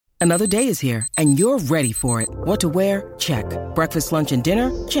Another day is here, and you're ready for it. What to wear? Check. Breakfast, lunch, and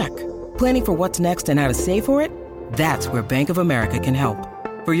dinner? Check. Planning for what's next and how to save for it? That's where Bank of America can help.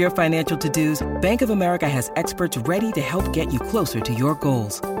 For your financial to-dos, Bank of America has experts ready to help get you closer to your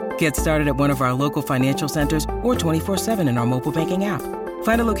goals. Get started at one of our local financial centers or 24/7 in our mobile banking app.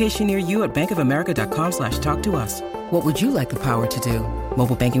 Find a location near you at bankofamerica.com/talktous. What would you like the power to do?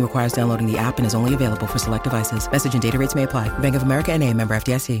 Mobile banking requires downloading the app and is only available for select devices. Message and data rates may apply. Bank of America N.A., member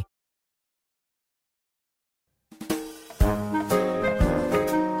FDIC.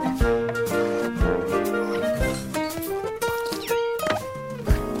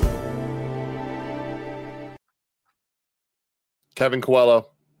 Kevin Coelho,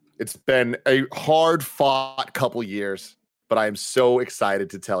 it's been a hard-fought couple years, but I am so excited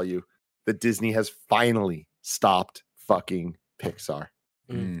to tell you that Disney has finally stopped fucking Pixar.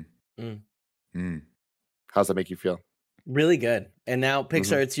 How's that make you feel? Really good. And now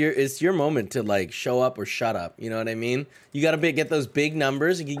Pixar, it's your moment to like show up or shut up. You know what I mean? You got to get those big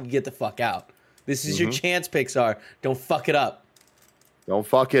numbers and you can get the fuck out. This is your chance, Pixar. Don't fuck it up. Don't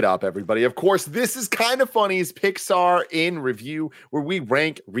fuck it up, everybody. Of course, this is Kinda Funny's Pixar In Review, where we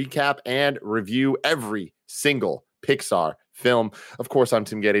rank, recap, and review every single Pixar film. Of course, I'm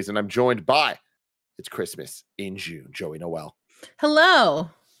Tim Geddes, and I'm joined by It's Christmas in June, Joey Noel. Hello.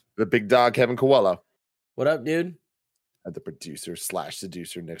 The big dog, Kevin Coelho. What up, dude? And the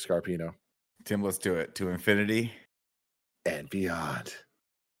producer/seducer, Nick Scarpino. Tim, let's do it. To infinity and beyond.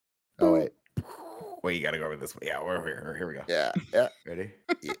 Oh, wait. Wait, you got to go over this. Yeah, we're here. Here we go. Yeah. Ready?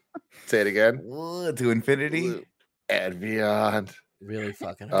 Yeah. Say it again. To infinity and beyond. Really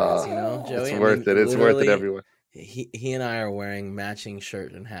fucking hurts, you know, Joey? It's worth it. It's worth it, everyone. He and I are wearing matching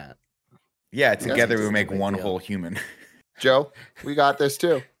shirt and hat. Yeah, together we make one whole human. Joe, we got this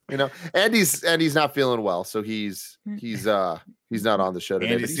too. You know, Andy's not feeling well, so he's not on the show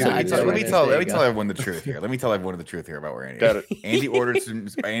today. Let me tell everyone the truth here. Let me tell everyone the truth here about where Andy is. Andy ordered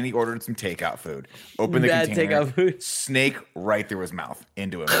some takeout food. Opened the container. Takeout food. Snake right through his mouth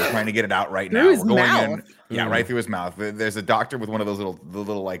into him. We're trying to get it out right now. Through his We're going mouth? in. Yeah, right through his mouth. There's a doctor with one of those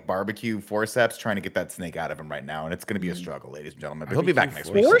little like barbecue forceps trying to get that snake out of him right now, and it's going to be a struggle, ladies and gentlemen. But he'll be back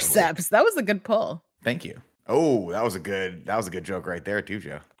next week. Forceps. That was a good pull. Thank you. Oh, that was a good joke right there too,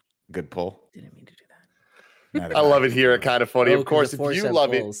 Joe. Good pull. Didn't mean to do that. I love it here at Kinda Funny. Of course, if you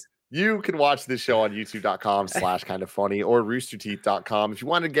love it, you can watch this show on youtube.com/kindafunny or roosterteeth.com. If you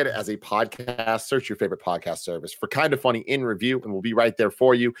want to get it as a podcast, search your favorite podcast service for Kinda Funny In Review, and we'll be right there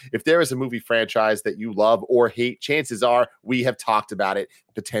for you. If there is a movie franchise that you love or hate, chances are we have talked about it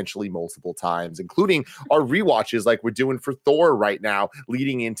potentially multiple times, including our rewatches like we're doing for Thor right now,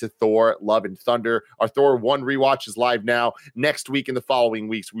 leading into Thor Love and Thunder. Our Thor 1 rewatch is live now. Next week and the following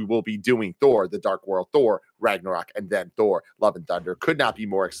weeks, we will be doing Thor, The Dark World, Thor, Ragnarok, and then Thor Love and Thunder. Could not be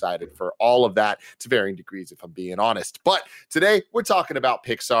more excited for all of that to varying degrees, if I'm being honest. But today, we're talking about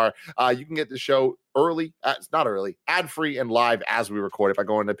Pixar. You can get the show early, it's not early, ad-free and live as we record it by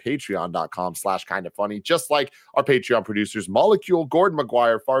going to patreon.com/kindafunny, just like our Patreon producers, Molecule, Gordon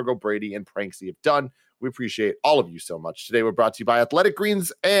McGuire, Fargo Brady, and Pranksy have done. We appreciate all of you so much. Today, we're brought to you by Athletic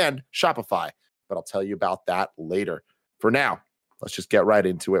Greens and Shopify, but I'll tell you about that later. For now, let's just get right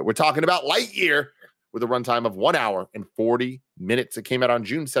into it. We're talking about Lightyear with a runtime of 1 hour and 40 minutes. It came out on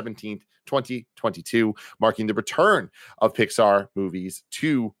June 17th, 2022, marking the return of Pixar movies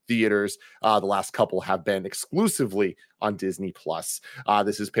to theaters. The last couple have been exclusively on Disney+.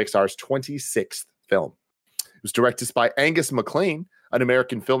 This is Pixar's 26th film. It was directed by Angus MacLane, an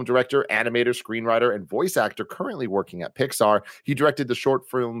American film director, animator, screenwriter, and voice actor currently working at Pixar. He directed the short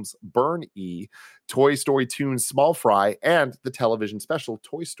films Burn E, Toy Story Toons Small Fry, and the television special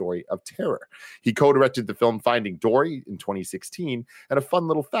Toy Story of Terror. He co-directed the film Finding Dory in 2016. And a fun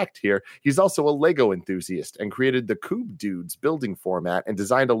little fact here, he's also a Lego enthusiast and created the Cube Dudes building format and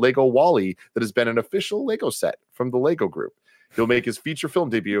designed a Lego Wall-E that has been an official Lego set from the Lego group. He'll make his feature film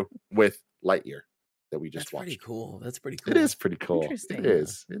debut with Lightyear that we just watched. That's pretty cool. It is pretty cool. Interesting. It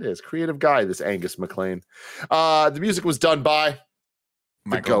is. Creative guy, this Angus MacLane. The music was done by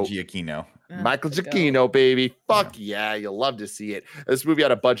Michael Giacchino. Michael Giacchino, baby. Fuck yeah, you'll love to see it. This movie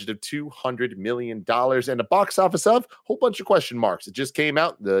had a budget of $200 million and a box office of a whole bunch of question marks. It just came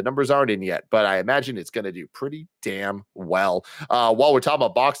out. The numbers aren't in yet, but I imagine it's going to do pretty damn well. While we're talking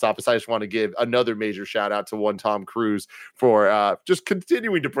about box office, I just want to give another major shout out to one Tom Cruise for just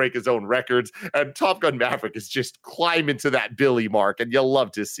continuing to break his own records. And Top Gun Maverick is just climbing to that Billy mark, and you'll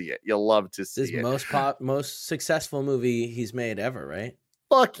love to see it. You'll love to see it. Most successful movie he's made ever, right?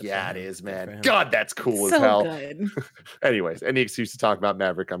 Fuck yeah, it is, man. God, that's cool as hell. Good. Anyways, any excuse to talk about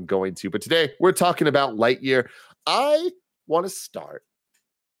Maverick, I'm going to. But today, we're talking about Lightyear. I want to start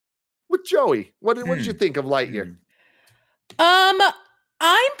with Joey. What did you think of Lightyear?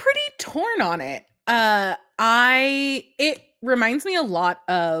 I'm pretty torn on it. It reminds me a lot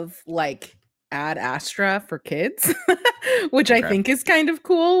of like Ad Astra for kids, which I think is kind of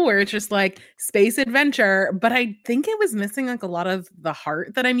cool, where it's just like space adventure, but I think it was missing like a lot of the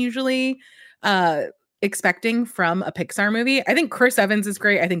heart that I'm usually expecting from a Pixar movie. I think Chris Evans is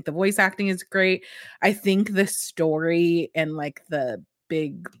great. I think the voice acting is great. I think the story and like the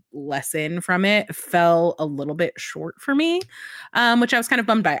big lesson from it fell a little bit short for me, which I was kind of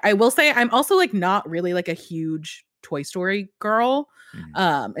bummed by. I will say I'm also like not really like a huge Toy Story girl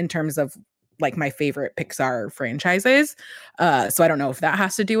in terms of like my favorite Pixar franchises. So I don't know if that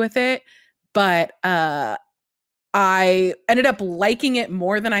has to do with it, but I ended up liking it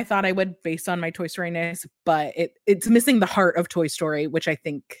more than I thought I would based on my Toy Story-ness, but it's missing the heart of Toy Story, which I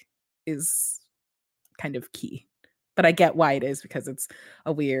think is kind of key. But I get why it is, because it's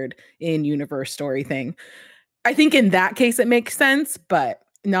a weird in-universe story thing. I think in that case it makes sense, but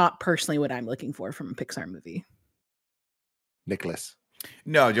not personally what I'm looking for from a Pixar movie. Nicholas.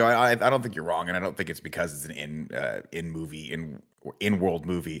 No, Joe, I don't think you're wrong, and I don't think it's because it's an in-world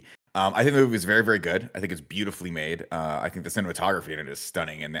movie. I think the movie is very, very good. I think it's beautifully made. I think the cinematography in it is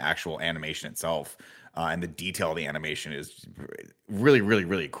stunning, and the actual animation itself and the detail of the animation is really, really,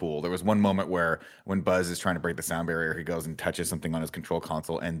 really cool. There was one moment where when Buzz is trying to break the sound barrier, he goes and touches something on his control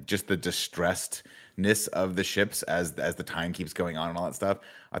console, and just the distressedness of the ships as the time keeps going on and all that stuff,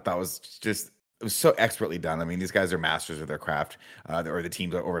 I thought it was so expertly done. I mean, these guys are masters of their craft, or the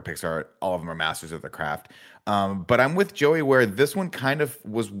teams over at Pixar, all of them are masters of their craft. But I'm with Joey where this one kind of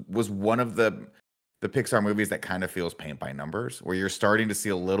was one of the Pixar movies that kind of feels paint by numbers, where you're starting to see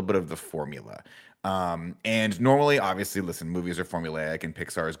a little bit of the formula. And normally, obviously, listen, movies are formulaic and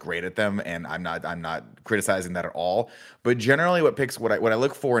Pixar is great at them, and I'm not criticizing that at all. But generally, what I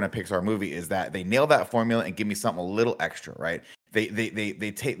look for in a Pixar movie is that they nail that formula and give me something a little extra, right?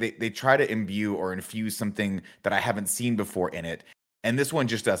 They try to imbue or infuse something that I haven't seen before in it. And this one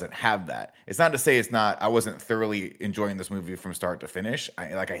just doesn't have that. It's not to say I wasn't thoroughly enjoying this movie from start to finish.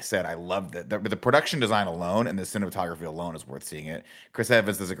 Like I said, I loved it. The production design alone and the cinematography alone is worth seeing it. Chris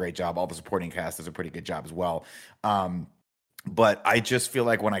Evans does a great job. All the supporting cast does a pretty good job as well. But I just feel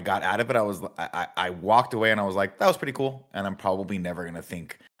like when I got out of it, I walked away and I was like, that was pretty cool. And I'm probably never going to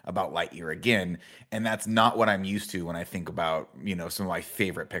think about Lightyear again. And that's not what I'm used to when I think about, some of my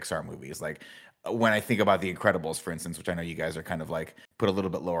favorite Pixar movies. Like, when I think about The Incredibles, for instance, which I know you guys are kind of like put a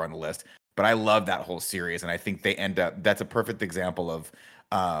little bit lower on the list, but I love that whole series. And I think that's a perfect example of,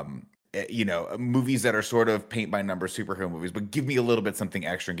 movies that are sort of paint by numbers superhero movies, but give me a little bit something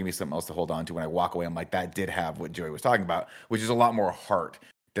extra and give me something else to hold on to. When I walk away, I'm like, that did have what Joey was talking about, which is a lot more heart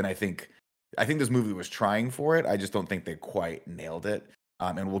than I think this movie was trying for it. I just don't think they quite nailed it.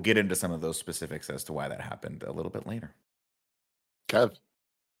 And we'll get into some of those specifics as to why that happened a little bit later. Kev.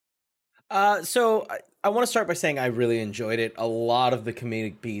 So I want to start by saying I really enjoyed it. A lot of the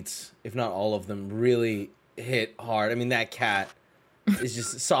comedic beats, if not all of them, really hit hard. I mean, that cat is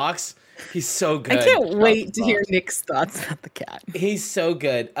just Socks. He's so good. I can't wait to hear Nick's thoughts about the cat. He's so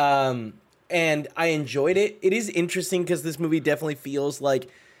good. And I enjoyed it. It is interesting because this movie definitely feels like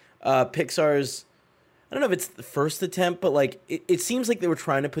Pixar's, I don't know if it's the first attempt, but like it seems like they were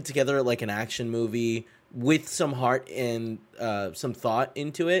trying to put together like an action movie with some heart and some thought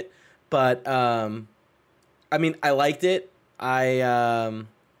into it. But, I mean, I liked it. I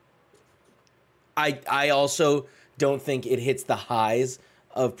also don't think it hits the highs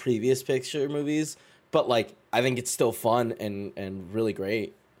of previous Pixar movies, but, like, I think it's still fun and really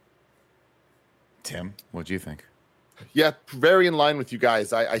great. Tim, what'd you think? Yeah, very in line with you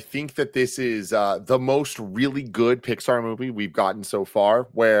guys. I think that this is the most really good Pixar movie we've gotten so far,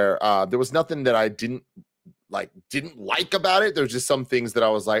 where there was nothing that I didn't like about it. There's just some things that I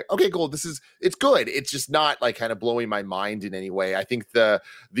was like, okay, cool. It's good. It's just not like kind of blowing my mind in any way. I think the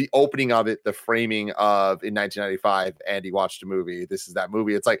opening of it, the framing of in 1995, Andy watched a movie. This is that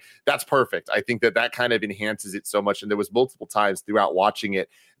movie. It's like, that's perfect. I think that kind of enhances it so much. And there was multiple times throughout watching it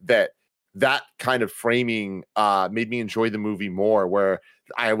that kind of framing made me enjoy the movie more, where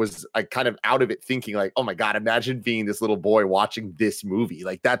I kind of out of it thinking like, oh my God, imagine being this little boy watching this movie.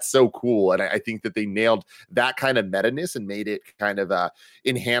 Like, that's so cool. And I think that they nailed that kind of meta-ness and made it kind of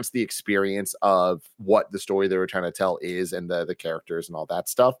enhance the experience of what the story they were trying to tell is, and the characters and all that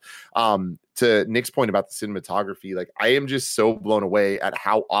stuff. To Nick's point about the cinematography, like, I am just so blown away at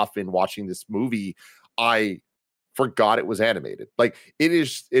how often watching this movie, I forgot it was animated. Like, it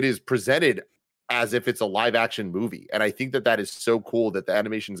is presented as if it's a live action movie. And I think that is so cool that the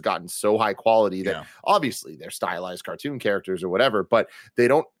animation's gotten so high quality that obviously they're stylized cartoon characters or whatever, but they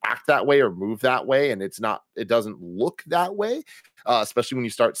don't act that way or move that way. And it doesn't look that way. Especially when you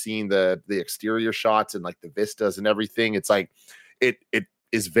start seeing the exterior shots and like the vistas and everything. It's like, it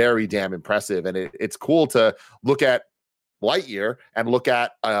is very damn impressive. And it's cool to look at Lightyear and look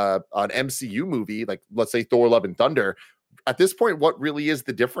at an MCU movie, like let's say Thor Love and Thunder. At this point, what really is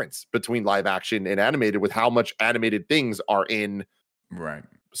the difference between live action and animated, with how much animated things are in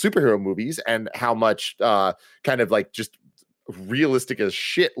superhero movies and how much kind of like just realistic as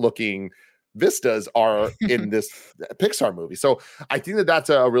shit looking vistas are in this Pixar movie. So I think that that's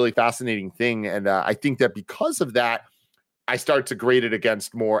a really fascinating thing. And I think that because of that, I start to grade it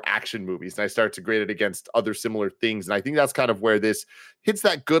against more action movies, and I start to grade it against other similar things. And I think that's kind of where this hits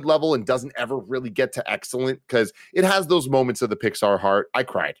that good level and doesn't ever really get to excellent, because it has those moments of the Pixar heart. I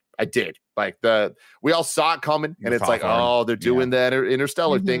cried. I did. Like we all saw it coming, and it's like, oh, they're doing that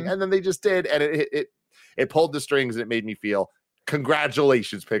Interstellar thing. And then they just did. And it pulled the strings, and it made me feel,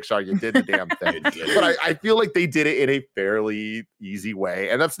 congratulations, Pixar, you did the damn thing. But I feel like they did it in a fairly easy way.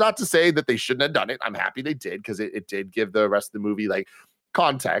 And that's not to say that they shouldn't have done it. I'm happy they did, because it did give the rest of the movie like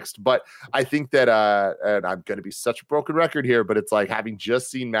context. But I think that and I'm going to be such a broken record here, but it's like having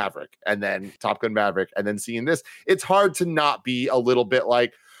just seen Maverick and then Top Gun Maverick and then seeing this, it's hard to not be a little bit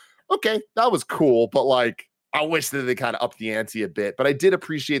like, okay, that was cool, but like, I wish that they kind of upped the ante a bit. But I did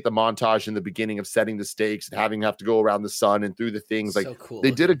appreciate the montage in the beginning of setting the stakes and having to go around the sun and through the things. Like, cool. They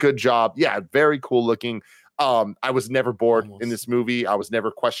did a good job. Yeah, very cool looking. I was never bored in this movie. I was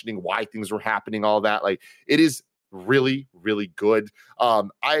never questioning why things were happening, all that. Like, it is really, really good.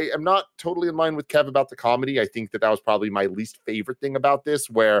 I am not totally in line with Kev about the comedy. I think that was probably my least favorite thing about this,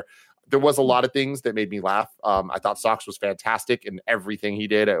 where there was a lot of things that made me laugh. I thought Socks was fantastic in everything he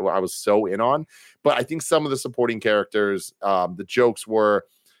did. I was so in on. But I think some of the supporting characters, the jokes were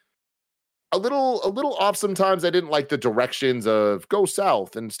a little off sometimes. I didn't like the directions of go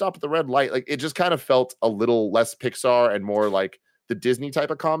south and stop at the red light. Like, it just kind of felt a little less Pixar and more like the Disney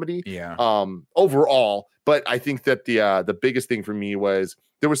type of comedy. Yeah. Overall. But I think that the biggest thing for me was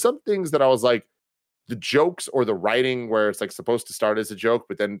there were some things that I was like, the jokes or the writing where it's like supposed to start as a joke,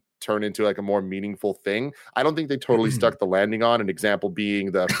 but then turn into like a more meaningful thing. I don't think they totally stuck the landing on. An example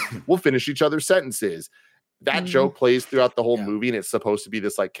being we'll finish each other's sentences. That joke plays throughout the whole movie, and it's supposed to be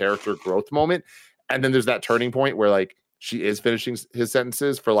this like character growth moment. And then there's that turning point where like she is finishing his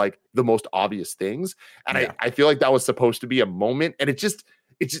sentences for like the most obvious things. And I feel like that was supposed to be a moment. And it's just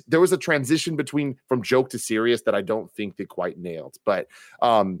there was a transition from joke to serious that I don't think they quite nailed. But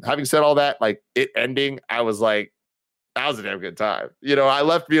having said all that, like it ending, I was like, that was a damn good time. You know, I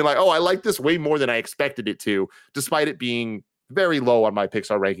left being like, oh, I like this way more than I expected it to, despite it being very low on my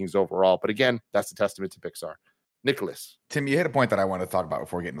Pixar rankings overall. But again, that's a testament to Pixar. Nicholas. Tim, you hit a point that I want to talk about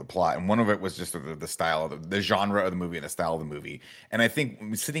before we get into the plot. And one of it was just the style of the genre of the movie and the style of the movie. And I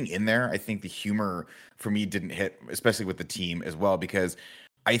think sitting in there, I think the humor for me didn't hit, especially with the team as well, because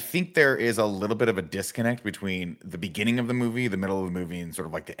I think there is a little bit of a disconnect between the beginning of the movie, the middle of the movie, and sort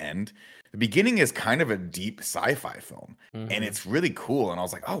of like the end. The beginning is kind of a deep sci-fi film, and it's really cool. And I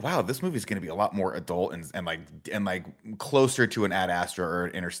was like, oh wow, this movie is going to be a lot more adult and like closer to an Ad Astra or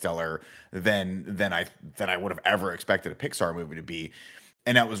an Interstellar than I would have ever expected a Pixar movie to be.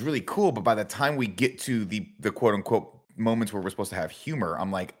 And that was really cool. But by the time we get to the quote unquote moments where we're supposed to have humor,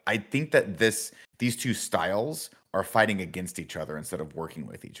 I'm like, I think that these two styles are fighting against each other instead of working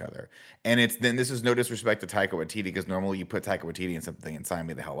with each other. And this is no disrespect to Taika Waititi, because normally you put Taika Waititi in something and sign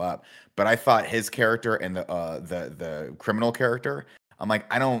me the hell up. But I thought his character and the criminal character, I'm like,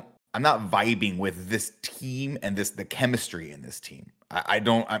 I'm not vibing with this team and the chemistry in this team.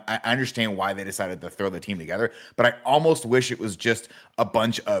 I understand why they decided to throw the team together, but I almost wish it was just a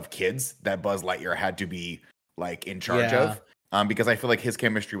bunch of kids that Buzz Lightyear had to be like in charge of. Because I feel like his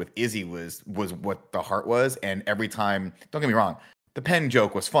chemistry with Izzy was what the heart was. And every time, don't get me wrong, the pen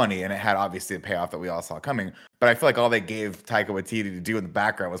joke was funny and it had obviously a payoff that we all saw coming. But I feel like all they gave Taika Waititi to do in the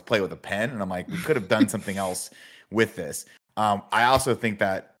background was play with a pen. And I'm like, we could have done something else with this. I also think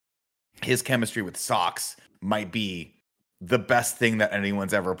that his chemistry with Socks might be the best thing that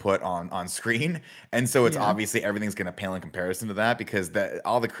anyone's ever put on screen. And so it's obviously everything's going to pale in comparison to that, because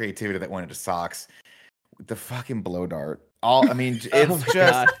all the creativity that went into Socks, the fucking blow dart. It's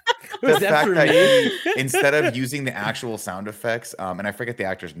just the fact that instead of using the actual sound effects, and I forget the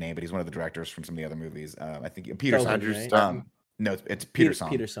actor's name, but he's one of the directors from some of the other movies. I think Peterson. No, it's Peterson.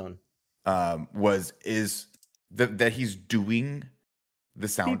 Peterson. That he's doing the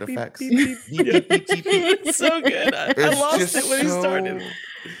sound effects. It's so good. I lost it when he started.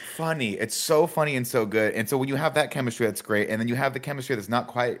 funny. It's so funny and so good. And so when you have that chemistry, that's great. And then you have the chemistry that's not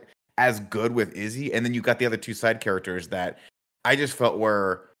quite as good with Izzy. And then you got the other two side characters that I just felt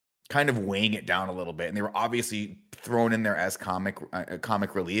were kind of weighing it down a little bit. And they were obviously thrown in there as comic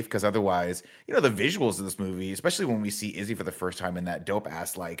relief, because otherwise, you know, the visuals of this movie, especially when we see Izzy for the first time in that dope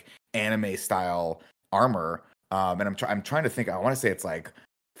ass like anime style armor. And I'm trying to think. I want to say it's like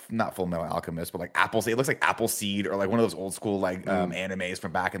not Full Metal Alchemist, but like Appleseed. It looks like Appleseed or like one of those old school like animes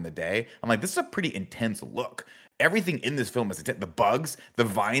from back in the day. I'm like, this is a pretty intense look. Everything in this film is intense. The bugs, the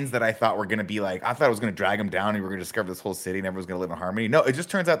vines that I thought were going to be like, I thought I was going to drag them down and we were going to discover this whole city and everyone's going to live in harmony. No, it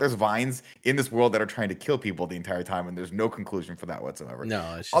just turns out there's vines in this world that are trying to kill people the entire time, and there's no conclusion for that whatsoever.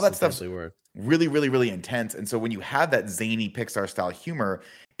 No, it's just all that stuff's really, really, really intense. And so when you have that zany Pixar style humor,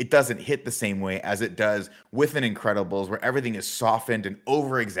 it doesn't hit the same way as it does with an Incredibles, where everything is softened and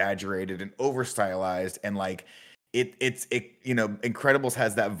over exaggerated and over stylized, and like it you know, Incredibles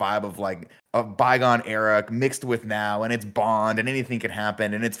has that vibe of like a bygone era mixed with now, and it's Bond and anything can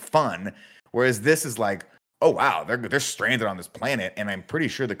happen and it's fun. Whereas this is like, oh wow, they're stranded on this planet, and I'm pretty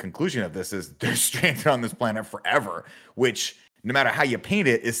sure the conclusion of this is they're stranded on this planet forever, which no matter how you paint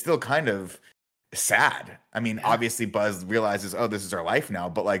it is still kind of sad. I mean, obviously Buzz realizes, oh, this is our life now,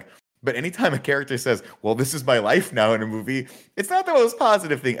 but anytime a character says, well, this is my life now in a movie, it's not the most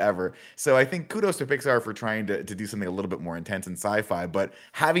positive thing ever. So I think kudos to Pixar for trying to do something a little bit more intense in sci-fi, but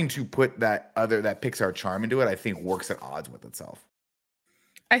having to put that Pixar charm into it, I think works at odds with itself.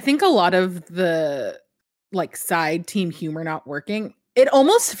 I think a lot of the like side team humor not working, it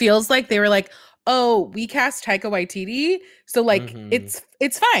almost feels like they were like, oh, we cast Taika Waititi, so like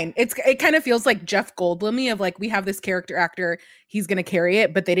it's fine. It kind of feels like Jeff Goldblum-y of like, we have this character actor, he's gonna carry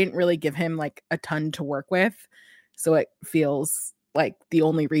it, but they didn't really give him like a ton to work with. So it feels like the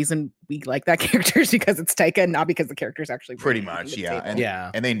only reason we like that character is because it's Taika, and not because the character's actually pretty much,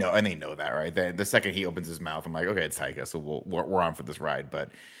 yeah. And they know that, right? The second he opens his mouth, I'm like, okay, it's Taika, so we're on for this ride.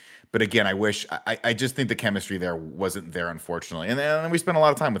 But again, I just think the chemistry there wasn't there, unfortunately. And then we spent a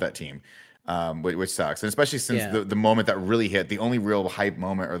lot of time with that team. Which sucks, and especially since the moment that really hit, the only real hype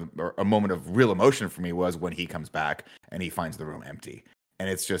moment or a moment of real emotion for me was when he comes back and he finds the room empty, and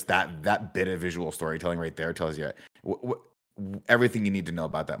it's just that bit of visual storytelling right there tells you everything you need to know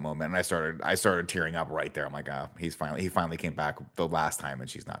about that moment. And I started tearing up right there. I'm like, oh, he finally came back the last time, and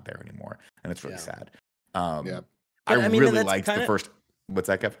she's not there anymore, and it's really sad. I really liked the first. What's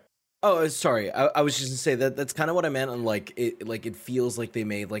that, Kev? Oh, sorry. I was just gonna say that's kind of what I meant on like it feels like they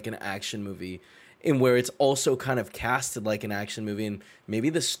made like an action movie, in where it's also kind of casted like an action movie, and maybe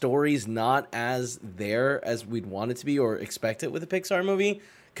the story's not as there as we'd want it to be or expect it with a Pixar movie,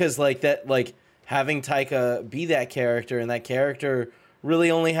 because like that, like having Taika be that character, and that character really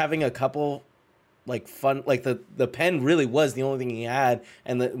only having a couple like fun, like the pen really was the only thing he had,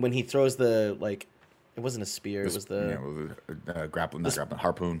 and when he throws the like, it wasn't a spear, it was the grappling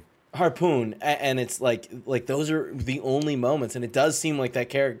harpoon, and it's like those are the only moments, and it does seem like that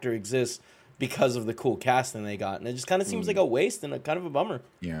character exists because of the cool casting they got, and it just kind of seems like a waste and a kind of a bummer.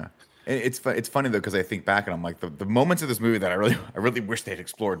 Yeah, it's funny though, because I think back and I'm like, the moments of this movie that I really wish they'd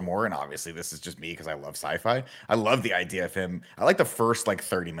explored more, and obviously this is just me because I love sci-fi. I love the idea of him. I like the first like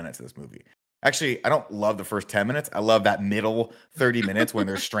 30 minutes of this movie. Actually, I don't love the first 10 minutes. I love that middle 30 minutes when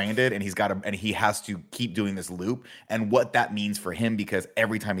they're stranded and he has to keep doing this loop, and what that means for him, because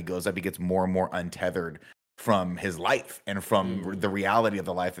every time he goes up, he gets more and more untethered from his life and from the reality of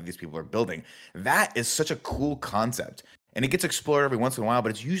the life that these people are building. That is such a cool concept. And it gets explored every once in a while,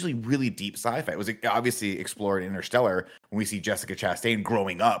 but it's usually really deep sci-fi. It was obviously explored in Interstellar when we see Jessica Chastain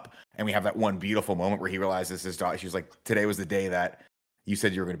growing up, and we have that one beautiful moment where he realizes his daughter, she was like, today was the day that you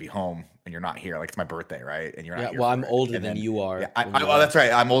said you were going to be home and you're not here. Like, it's my birthday, right? And you're not here. Well, I'm older than you are. Yeah, well, that's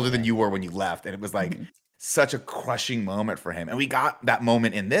right. I'm older than you were when you left. And it was like such a crushing moment for him. And we got that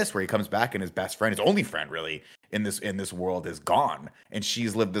moment in this where he comes back and his best friend, his only friend really in this world, is gone. And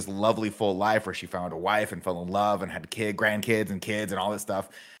she's lived this lovely full life where she found a wife and fell in love and had grandkids and kids and all this stuff.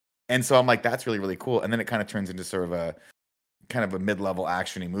 And so I'm like, that's really, really cool. And then it kind of turns into sort of a mid-level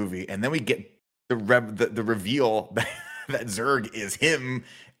actiony movie. And then we get the reveal that Zurg is him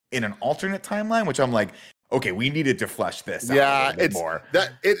in an alternate timeline, which I'm like, okay, we needed to flesh this out a little bit more.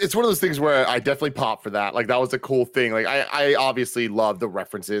 It's one of those things where I definitely pop for that. Like, that was a cool thing. Like, I obviously love the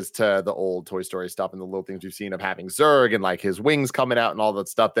references to the old Toy Story stuff and the little things we've seen of having Zurg and like his wings coming out and all that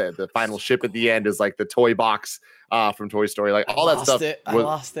stuff. That the final ship at the end is like the toy box from Toy Story. Like, all that stuff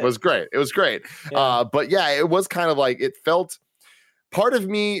was great. It was great. Yeah. But yeah, it was kind of like, it felt part of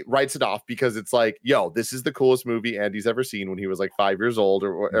me writes it off because it's like, yo, this is the coolest movie Andy's ever seen when he was like 5 years old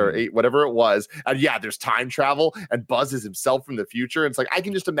or 8, whatever it was. And yeah, there's time travel and Buzz is himself from the future. It's like, I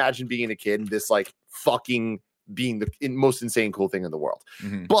can just imagine being a kid and this like fucking being the most insane cool thing in the world.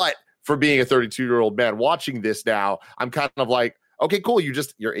 But for being a 32-year-old man watching this now, I'm kind of like, okay, cool.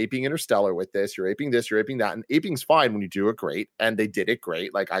 You're aping Interstellar with this. You're aping this. You're aping that. And aping's fine when you do it great. And they did it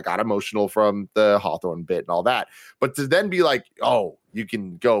great. Like I got emotional from the Hawthorne bit and all that. But to then be like, oh, you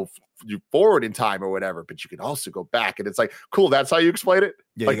can go forward in time or whatever, but you can also go back. And it's like, cool. That's how you explain it.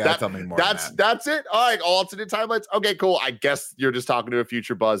 Yeah, like you gotta tell me more. That's it. All right, alternate timelines. Okay, cool. I guess you're just talking to a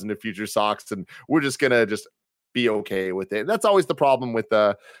future Buzz and a future Socks, and we're just gonna just be okay with it. And that's always the problem with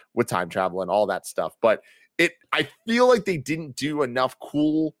time travel and all that stuff. But I feel like they didn't do enough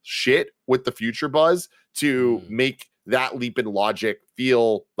cool shit with the future Buzz to make that leap in logic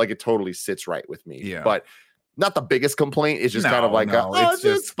feel like it totally sits right with me. Yeah. But not the biggest complaint. It's just kind of like,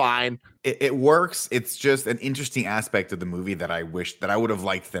 it's fine. It works. It's just an interesting aspect of the movie that I wish that I would have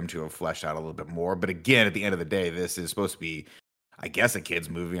liked them to have fleshed out a little bit more. But again, at the end of the day, this is supposed to be, I guess, a kid's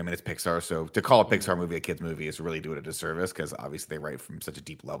movie. I mean, it's Pixar, so to call a Pixar movie a kid's movie is really do it a disservice because obviously they write from such a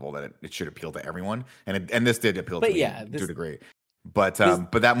deep level that it should appeal to everyone, and this did appeal to me to a degree. But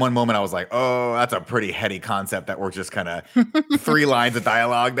that one moment I was like, oh, that's a pretty heady concept that we're just kind of 3 lines of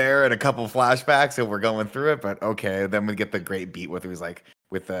dialogue there and a couple flashbacks and we're going through it. But okay, then we get the great beat with it was like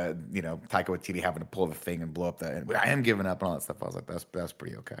with the Taika Waititi having to pull the thing and blow up and I am giving up and all that stuff. I was like, that's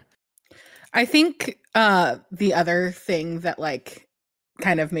pretty okay. I think the other thing that like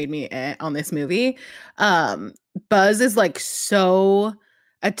kind of made me on this movie, Buzz is like so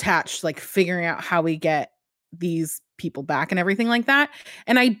attached, like figuring out how we get these people back and everything like that.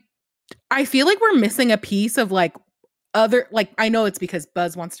 And I feel like we're missing a piece of like other, like, I know it's because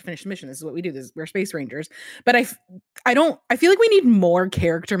Buzz wants to finish the mission. This is what we do. We're Space Rangers. But I feel like we need more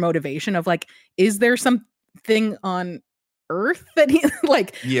character motivation of like, is there something on Earth that he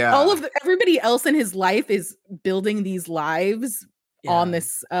like everybody else in his life is building these lives on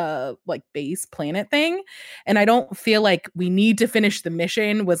this like base planet thing, and I don't feel like we need to finish the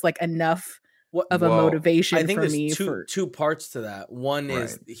mission was like enough of a motivation. I think for there's me two parts to that. One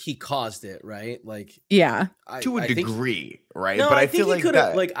is he caused it, right? Like to a degree, right? No, but I feel think he could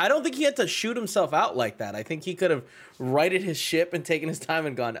have like I don't think he had to shoot himself out like that. I think he could have righted his ship and taken his time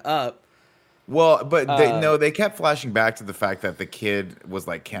and gone up. Well, but they kept flashing back to the fact that the kid was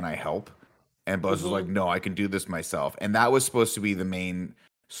like, "Can I help?" And Buzz was like, "No, I can do this myself." And that was supposed to be the main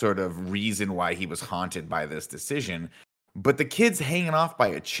sort of reason why he was haunted by this decision. But the kid's hanging off by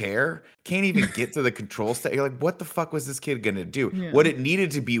a chair, can't even get to the control station. You're like, what the fuck was this kid gonna do? Yeah. What it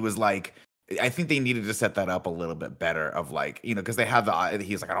needed to be was like, I think they needed to set that up a little bit better of like, because they have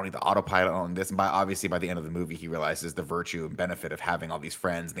he's like, I don't need the autopilot on this. And obviously by the end of the movie, he realizes the virtue and benefit of having all these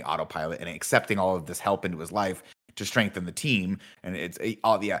friends and the autopilot and accepting all of this help into his life to strengthen the team. And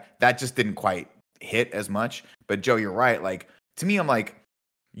that just didn't quite hit as much. But Joe, you're right. Like, to me, I'm like,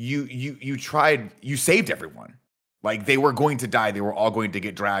 you saved everyone. Like, they were going to die. They were all going to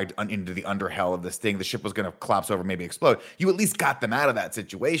get dragged into the underhell of this thing. The ship was going to collapse over, maybe explode. You at least got them out of that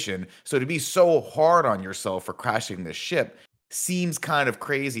situation. So to be so hard on yourself for crashing this ship seems kind of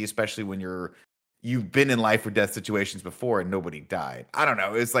crazy, especially when you've been in life or death situations before and nobody died. I don't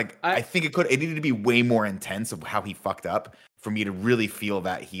know. It's like, I think it needed to be way more intense of how he fucked up for me to really feel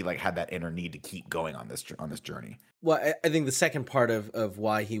that he like had that inner need to keep going on this journey. Well, I think the second part of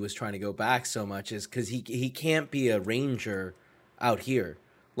why he was trying to go back so much is because he can't be a ranger out here.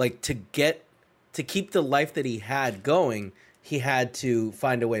 Like, to keep the life that he had going, he had to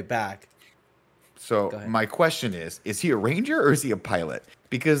find a way back. So my question is he a ranger or is he a pilot?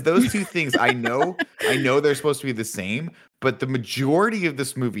 Because those two things, I know they're supposed to be the same, but the majority of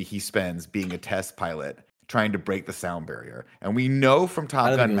this movie he spends being a test pilot, trying to break the sound barrier. And we know from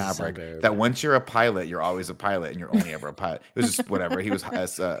Top Gun Maverick that once you're a pilot, you're always a pilot and you're only ever a pilot. It was just whatever. He was,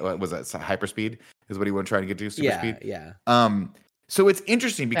 what was that? Hyperspeed is what he was trying to get to, super speed. Yeah. So it's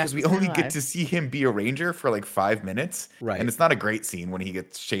interesting because we only get to see him be a ranger for like 5 minutes. Right. And it's not a great scene when he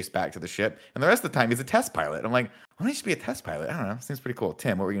gets chased back to the ship. And the rest of the time he's a test pilot. I'm like, why don't you just be a test pilot? I don't know. Seems pretty cool.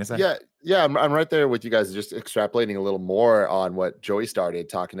 Tim, what were you going to say? Yeah, I'm right there with you guys, just extrapolating a little more on what Joey started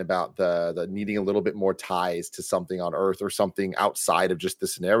talking about, the needing a little bit more ties to something on Earth or something outside of just the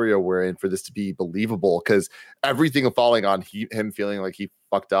scenario we're in for this to be believable, because everything falling on him feeling like he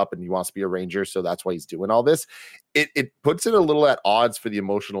fucked up and he wants to be a ranger, so that's why he's doing all this. It puts it a little at odds for the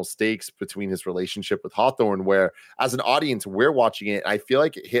emotional stakes between his relationship with Hawthorne, where as an audience, we're watching it. I feel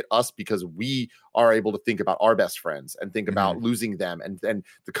like it hit us because we are able to think about our best friends and think about losing them and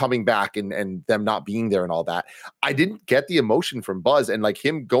the coming back and them not being there and all that. I didn't get the emotion from Buzz and like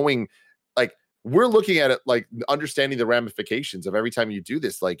him going like, we're looking at it like understanding the ramifications of every time you do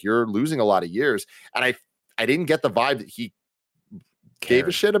this, like you're losing a lot of years. And I didn't get the vibe that he gave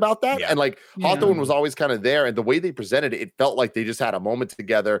a shit about that. And like Hawthorne was always kind of there. And the way they presented it, it felt like they just had a moment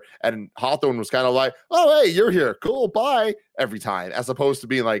together. And Hawthorne was kind of like, oh, hey, you're here. Cool. Bye. Every time, as opposed to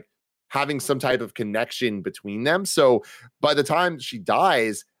being like having some type of connection between them. So by the time she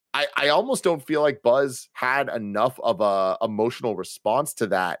dies, I almost don't feel like Buzz had enough of a emotional response to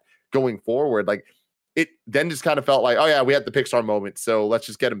that going forward. Like it then just kind of felt like, oh yeah, we had the Pixar moment, so let's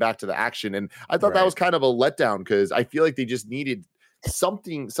just get him back to the action. And I thought that was kind of a letdown because I feel like they just needed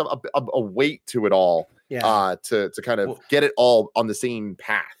something, a weight to it all, to kind of get it all on the same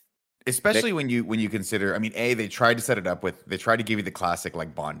path. Especially when you consider, I mean, they tried to set it up with, they tried to give you the classic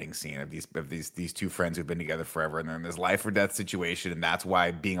like bonding scene of these two friends who've been together forever, and then this life or death situation, and that's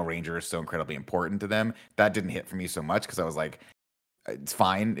why being a ranger is so incredibly important to them. That didn't hit for me so much because I was like, it's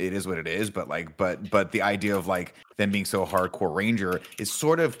fine, it is what it is, but like, but the idea of like them being so hardcore ranger is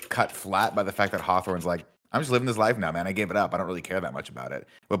sort of cut flat by the fact that Hawthorne's like, I'm just living this life now, man. I gave it up. I don't really care that much about it.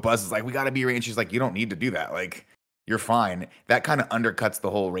 But Buzz is like, we got to be Ranger. She's like, you don't need to do that. Like, you're fine. That kind of undercuts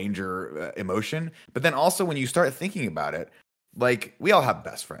the whole Ranger emotion. But then also when you start thinking about it, like we all have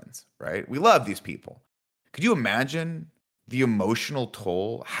best friends, right? We love these people. Could you imagine the emotional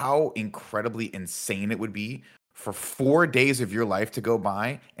toll, how incredibly insane it would be for 4 days of your life to go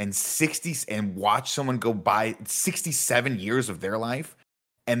by and watch someone go by 67 years of their life?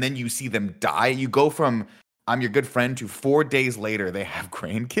 And then you see them die. You go from I'm your good friend to 4 days later they have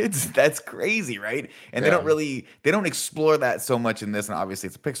grandkids. That's crazy, right? And they don't explore that so much in this. And obviously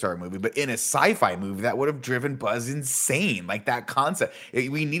it's a Pixar movie, but in a sci-fi movie that would have driven Buzz insane. Like that concept,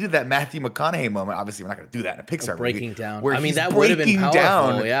 we needed that Matthew McConaughey moment. Obviously we're not going to do that in a Pixar breaking movie. Down. Where I mean, that would have been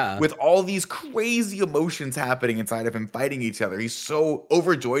powerful, with all these crazy emotions happening inside of him, fighting each other. He's so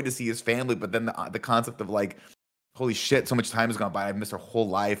overjoyed to see his family, but then the concept of like, holy shit, so much time has gone by. I've missed our whole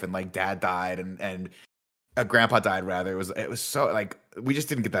life, and like dad died and grandpa died rather. It was so like we just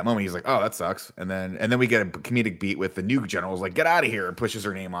didn't get that moment. He's like, oh, that sucks. And then we get a comedic beat with the new general's like, get out of here, and pushes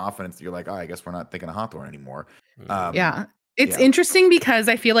her name off, and you're like, oh, I guess we're not thinking of Hawthorne anymore. It's interesting because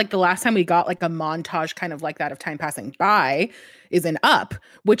I feel like the last time we got like a montage kind of like that of time passing by is in Up,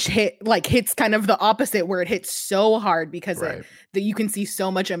 which hits kind of the opposite, where it hits so hard because that you can see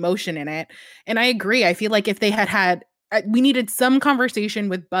so much emotion in it. And I agree. I feel like if they had we needed some conversation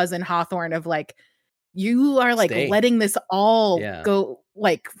with Buzz and Hawthorne of like, you are like letting this all go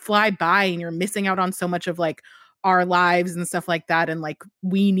like fly by, and you're missing out on so much of like our lives and stuff like that, and like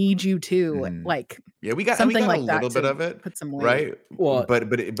we need you to like we got something like a little bit of it, put some weight. Right? Well,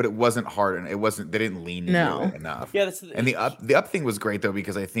 but it wasn't hard, and they didn't lean into it enough. And the up thing was great though,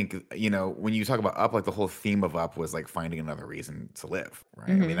 because I think when you talk about Up, like the whole theme of Up was like finding another reason to live,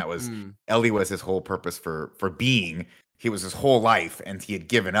 right? I mean, that was Ellie was his whole purpose for being. He was his whole life, and he had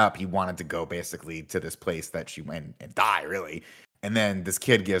given up. He wanted to go basically to this place that she went and die, really. And then this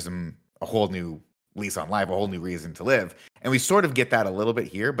kid gives him a whole new lease on life, a whole new reason to live. And we sort of get that a little bit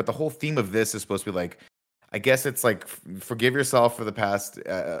here, but the whole theme of this is supposed to be like, I guess it's like forgive yourself for the past,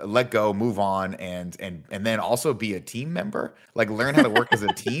 let go, move on, and then also be a team member, like learn how to work as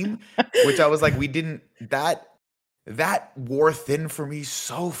a team. Which I was like, we didn't that wore thin for me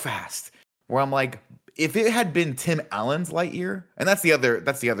so fast. Where I'm like, if it had been Tim Allen's Lightyear, and that's the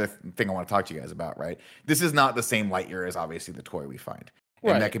other thing I want to talk to you guys about, right? This is not the same Lightyear as obviously the toy we find.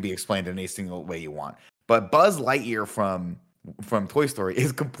 And that can be explained in any single way you want. But Buzz Lightyear from Toy Story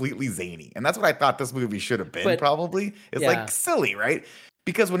is completely zany. And that's what I thought this movie should have been, probably. It's like silly, right?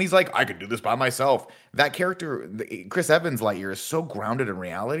 Because when he's like, I can do this by myself, that character, Chris Evans' Lightyear, is so grounded in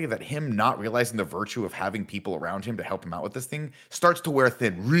reality that him not realizing the virtue of having people around him to help him out with this thing starts to wear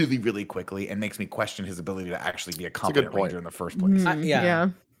thin really, really quickly, and makes me question his ability to actually be a competent ranger in the first place.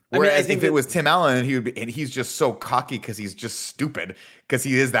 Whereas if it was Tim Allen, and he's just so cocky because he's just stupid because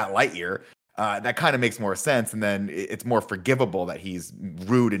he is that Lightyear, that kind of makes more sense. And then it's more forgivable that he's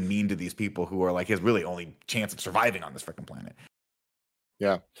rude and mean to these people who are like his really only chance of surviving on this freaking planet.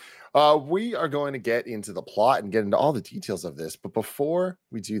 Yeah. We are going to get into the plot and get into all the details of this. But before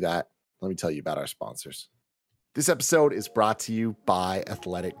we do that, let me tell you about our sponsors. This episode is brought to you by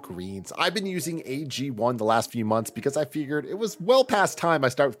Athletic Greens. I've been using AG1 the last few months because I figured it was well past time I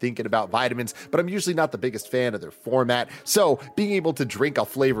start thinking about vitamins, but I'm usually not the biggest fan of their format. So being able to drink a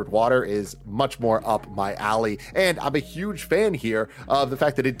flavored water is much more up my alley. And I'm a huge fan here of the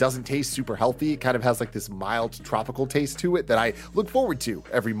fact that it doesn't taste super healthy. It kind of has like this mild tropical taste to it that I look forward to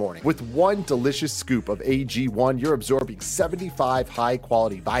every morning. With one delicious scoop of AG1, you're absorbing 75 high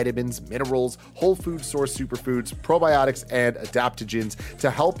quality vitamins, minerals, whole food source superfoods, probiotics, and adaptogens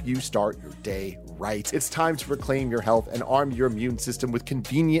to help you start your day right. It's time to reclaim your health and arm your immune system with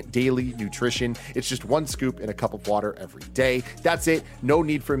convenient daily nutrition. It's just one scoop in a cup of water every day. That's it. No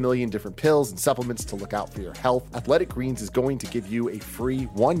need for a million different pills and supplements to look out for your health. Athletic Greens is going to give you a free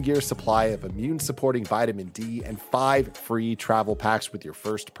 1-year supply of immune-supporting vitamin D and 5 free travel packs with your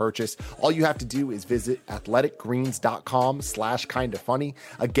first purchase. All you have to do is visit athleticgreens.com/kindafunny.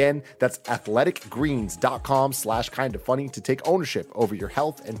 Again, that's athleticgreens.com/kindafunny to take ownership over your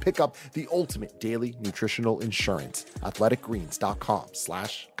health and pick up the ultimate daily nutritional insurance.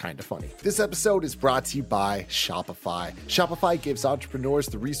 athleticgreens.com/kindafunny. This episode is brought to you by Shopify. Shopify gives entrepreneurs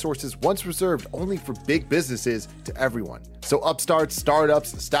the resources once reserved only for big businesses to everyone. So upstarts,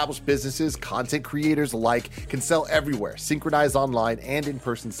 startups, established businesses, content creators alike can sell everywhere, synchronize online and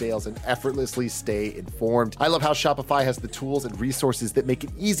in-person sales, and effortlessly stay informed. I love how Shopify has the tools and resources that make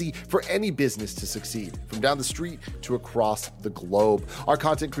it easy for any business to succeed, from down the street to across the globe. Our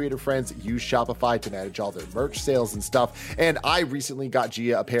content creator friends use Shopify to manage all their merch sales and stuff, and I recently got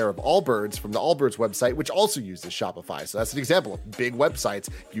Gia a pair of Allbirds from the Allbirds website, which also uses Shopify. So that's an example of big websites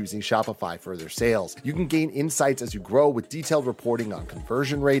using Shopify for their sales. You can gain insights as you grow with detailed reporting on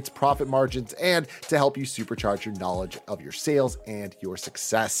conversion rates, profit margins, and to help you supercharge your knowledge of your sales and your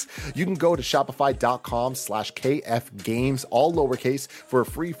success. You can go to shopify.com/KFgames, all lowercase, for a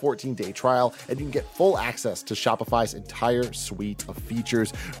free 14-day trial, and you can get full access to Shopify's entire suite of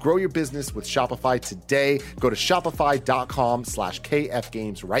features. Grow your business with Shopify today. Go to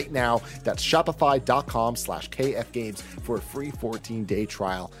shopify.com/KFgames right now. That's shopify.com/KFgames for a free 14-day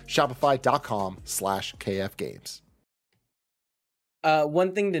trial. Shopify.com/KFgames.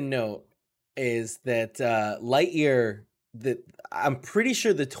 One thing to note is that Lightyear, I'm pretty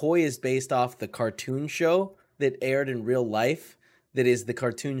sure the toy is based off the cartoon show that aired in real life. That is the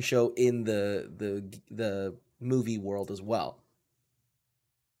cartoon show in the movie world as well.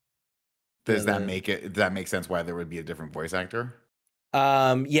 Does that make sense why there would be a different voice actor?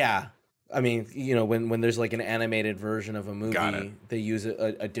 Yeah. I mean, you know, when there's like an animated version of a movie, they use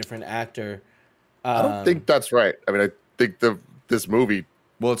a different actor. I don't think that's right. I mean, I think this movie.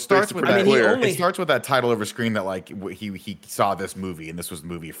 Well, it starts with that. It starts with that title over screen that like he saw this movie and this was the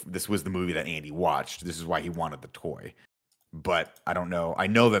movie. This was the movie that Andy watched. This is why he wanted the toy. But I don't know. I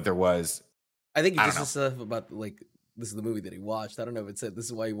know that there was. I think just stuff about like this is the movie that he watched. I don't know if it said this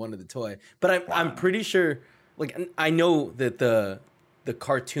is why he wanted the toy, but I'm pretty sure. Like I know that the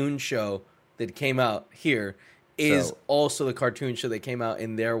cartoon show that came out here is also the cartoon show that came out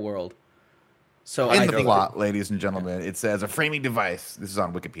in their world. So in the plot, ladies and gentlemen, it says a framing device. This is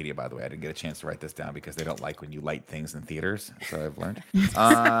on Wikipedia, by the way. I didn't get a chance to write this down because they don't like when you light things in theaters. So I've learned.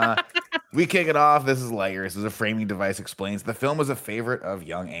 We kick it off. This is Lightyear. This is a framing device. Explains the film was a favorite of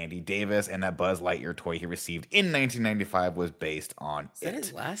young Andy Davis, and that Buzz Lightyear toy he received in 1995 was based on Is that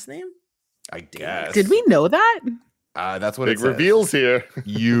his last name? I guess. Did we know that? That's what big it says. Reveals here.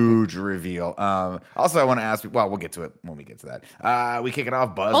 Huge reveal. Also, I want to ask. Well, we'll get to it when we get to that. We kick it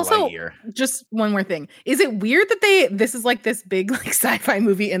off. Buzz Lightyear. Just one more thing. Is it weird that this is like this big like sci-fi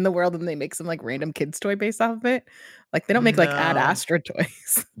movie in the world, and they make some like random kids toy based off of it? Like they don't make like Ad Astra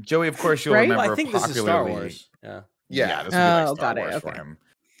toys. Joey, of course you'll right? remember. Well, I think this is Star Wars. Yeah. This would be like Star got Wars it. for him.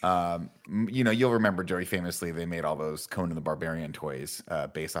 You know, you'll remember Joey famously. They made all those Conan the Barbarian toys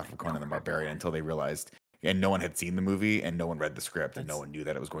based off of Conan the Barbarian until they realized. And no one had seen the movie, and no one read the script, and no one knew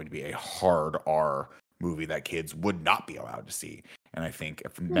that it was going to be a hard R movie that kids would not be allowed to see. And I think,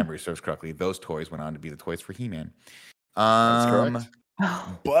 if memory serves correctly, those toys went on to be the toys for He-Man. That's correct.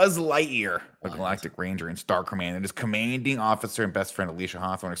 Buzz Lightyear, a galactic ranger in Star Command, and his commanding officer and best friend Alicia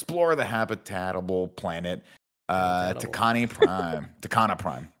Hawthorne explore the habitable planet Takana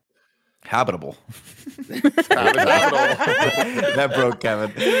Prime. Habitable. That broke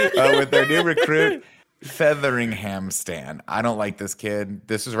Kevin. With their new recruit, Featheringham Stan. I don't like this kid.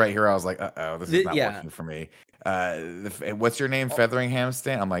 This is right here. I was like, this is not working for me. What's your name? Featheringham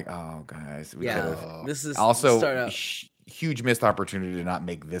Stan? I'm like, oh, guys. This is also huge missed opportunity to not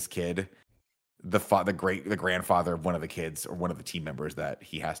make this kid the grandfather of one of the kids or one of the team members that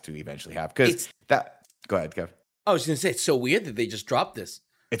he has to eventually have. Because go ahead, Kev. I was going to say, it's so weird that they just dropped this.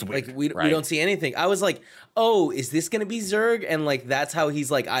 It's weird. Like we don't see anything. I was like, oh, is this gonna be Zurg? And like that's how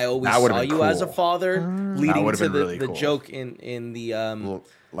he's like, I always saw you as a father, leading to the joke in the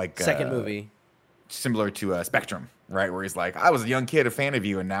second movie. Similar to Spectrum, right? Where he's like, I was a young kid, a fan of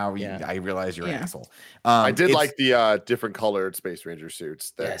you, and now I realize you're an asshole. I did like the different colored Space Ranger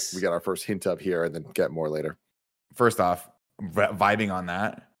suits that we got our first hint of here, and then get more later. First off, vibing on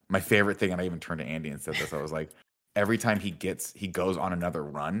that, my favorite thing, and I even turned to Andy and said this, I was like, every time he goes on another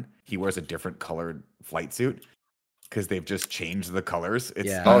run, he wears a different colored flight suit because they've just changed the colors.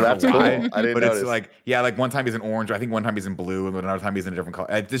 That's cool. I didn't notice. It's like one time he's in orange, I think one time he's in blue, and another time he's in a different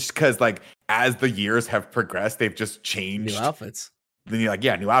color. Just because like as the years have progressed, they've just changed new outfits. Then you're like,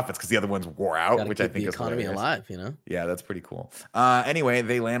 new outfits because the other ones wore out, which I think is economy alive. Yeah, that's pretty cool. Anyway,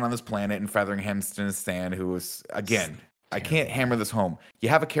 they land on this planet, and Featheringham's Stan, who was again, I can't hammer this home. You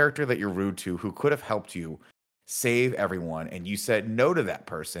have a character that you're rude to who could have helped you save everyone, and you said no to that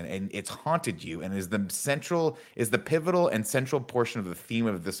person, and it's haunted you, and is the pivotal and central portion of the theme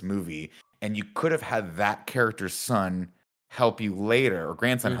of this movie. And you could have had that character's son help you later, or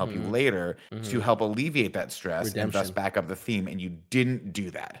grandson help you later, to help alleviate that stress and thus back up the theme, and you didn't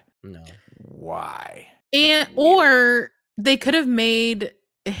do that. No. Why? Or they could have made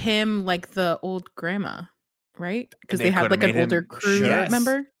him like the old grandma, right? Because they had like an older crew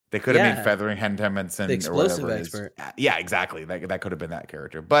member. They could have made Featheringham the explosive expert. Yeah, exactly. That could have been that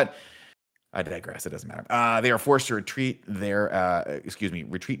character. But I digress. It doesn't matter. They are forced to retreat to their.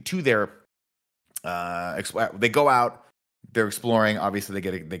 They go out. They're exploring. Obviously,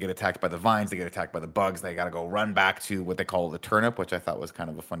 they get attacked by the vines. They get attacked by the bugs. They got to go run back to what they call the turnip, which I thought was kind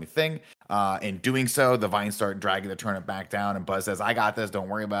of a funny thing. In doing so, the vines start dragging the turnip back down, and Buzz says, "I got this. Don't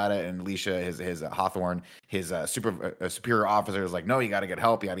worry about it." And Alicia, his Hawthorne, his superior officer, is like, "No, you got to get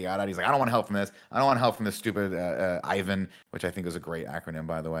help." Yada yada. He's like, "I don't want help from this. I don't want help from this stupid Ivan," which I think is a great acronym,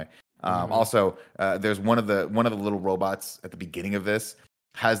 by the way. Also, there's one of the little robots at the beginning of this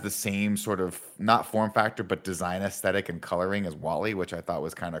has the same sort of not form factor but design aesthetic and coloring as Wall-E, which I thought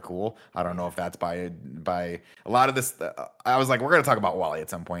was kind of cool. I don't know if that's by a lot of this. I was like, we're gonna talk about Wall-E at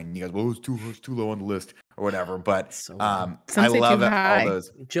some point, and you guys, well, it's too low on the list or whatever. But I love that all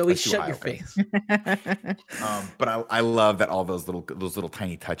those Joey, shut your face. But I love that all those little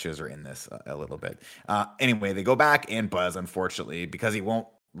tiny touches are in this a little bit. Anyway, they go back, and Buzz, unfortunately, because he won't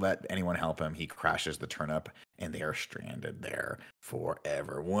let anyone help him, he crashes the turnip, and they are stranded there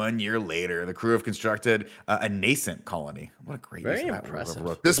forever. 1 year later, the crew have constructed a nascent colony. What a great, very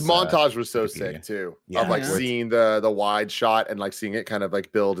impressive. This montage was so sick too. Of like seeing the wide shot and like seeing it kind of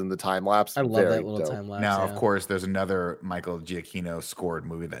like build in the time lapse. I love that little time lapse. Now, of course, there's another Michael Giacchino scored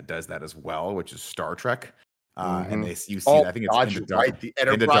movie that does that as well, which is Star Trek. And you see, I think it's in the dark, the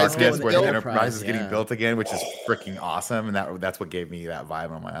Enterprise, where the Enterprise is getting built again, which is freaking awesome, and that's what gave me that vibe.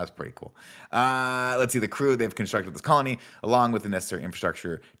 I'm like, that's pretty cool. Let's see, the crew, they've constructed this colony along with the necessary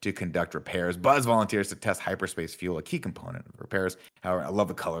infrastructure to conduct repairs. Buzz volunteers to test hyperspace fuel, a key component of repairs. However, I love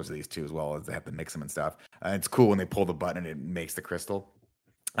the colors of these two as well, as they have to mix them and stuff. It's cool when they pull the button and it makes the crystal.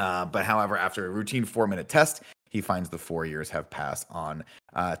 But however, after a routine 4-minute test, he finds the 4 years have passed on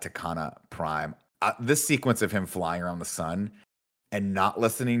Takana Prime. This sequence of him flying around the sun and not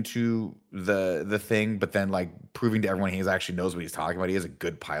listening to the thing, but then like proving to everyone he actually knows what he's talking about. He is a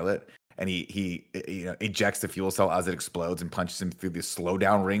good pilot, and he ejects the fuel cell as it explodes and punches him through the slow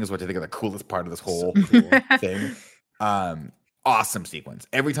down rings, which I think are the coolest part of this whole thing. Awesome sequence.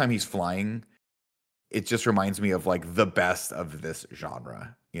 Every time he's flying, it just reminds me of like the best of this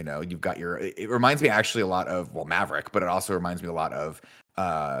genre. You've got it reminds me actually a lot of Maverick, but it also reminds me a lot of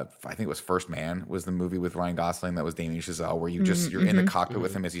I think it was First Man was the movie with Ryan Gosling that was Damien Chazelle, where you're in the cockpit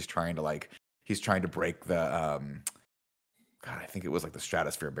with him as he's trying to break the I think it was like the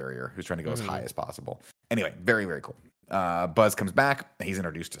stratosphere barrier. Who's trying to go as high as possible. Anyway, very, very cool. Buzz comes back. He's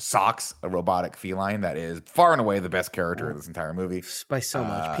introduced to Socks, a robotic feline that is far and away the best character of this entire movie by so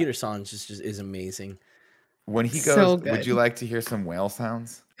much. Peter Songe just is amazing. When he goes, would you like to hear some whale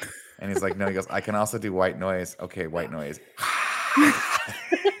sounds? And he's like, no. He goes, I can also do white noise. Okay, white noise.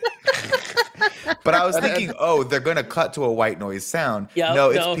 But I was thinking, they're going to cut to a white noise sound. Yeah, no,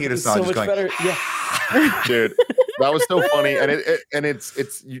 it's Peter Songe so just going, better. Yeah. Dude, that was so funny. And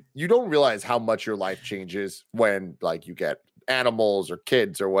it's you don't realize how much your life changes when like you get animals or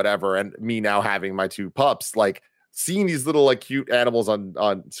kids or whatever. And me now having my 2 pups, like seeing these little like cute animals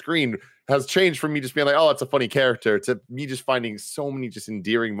on screen has changed from me just being like, oh, it's a funny character, to me just finding so many just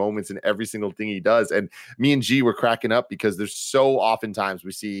endearing moments in every single thing he does. And me and G were cracking up because there's so oftentimes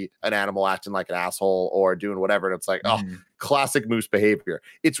we see an animal acting like an asshole or doing whatever, and it's like, oh, classic Moose behavior.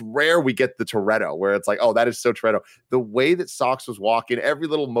 It's rare we get the Toretto where it's like, oh, that is so Toretto. The way that Socks was walking, every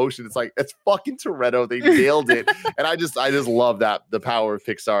little motion, it's like, it's fucking Toretto. They nailed it. And I just love that, the power of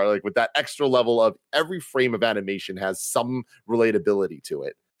Pixar, like with that extra level of every frame of animation has some relatability to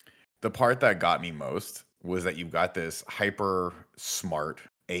it. The part that got me most was that you've got this hyper smart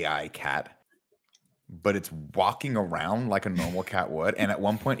AI cat, but it's walking around like a normal cat would. And at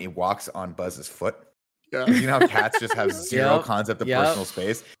one point it walks on Buzz's foot. Yeah. You know how cats just have zero concept of personal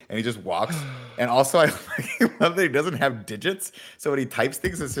space, and he just walks. And also, I love that he doesn't have digits, so when he types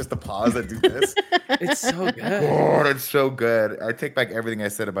things, it's just the paws that do this. It's so good. Oh, it's so good. I take back everything I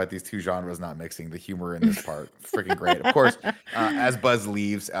said about these two genres not mixing. The humor in this part, freaking great. Of course, as Buzz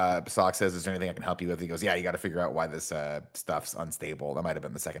leaves, Sock says, "Is there anything I can help you with?" He goes, "Yeah, you got to figure out why this stuff's unstable." That might have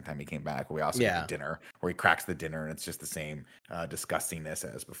been the second time he came back. We also get the dinner where he cracks the dinner, and it's just the same disgustingness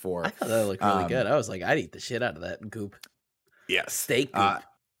as before. I thought that looked really good. I was like, I'd eat the shit out of that goop. Yes. Steak goop.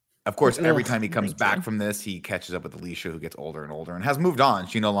 Of course, every time he comes back from this, he catches up with Alicia, who gets older and older and has moved on.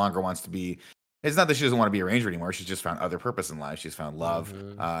 She no longer wants to be. It's not that she doesn't want to be a ranger anymore. She's just found other purpose in life. She's found love.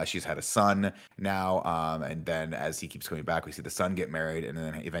 She's had a son now. And then as he keeps coming back, we see the son get married and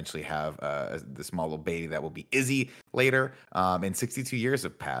then eventually have the small little baby that will be Izzy later. And 62 years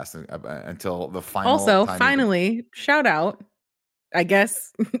have passed until the final. Also, finally, shout out, I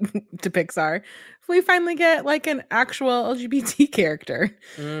guess, to Pixar. We finally get like an actual LGBT character.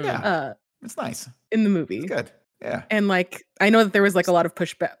 Yeah, it's nice in the movie. It's good. Yeah. And like, I know that there was like a lot of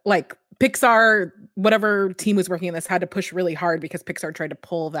pushback, like Pixar, whatever team was working on this had to push really hard because Pixar tried to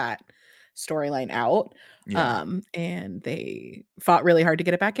pull that storyline out. Yeah. And they fought really hard to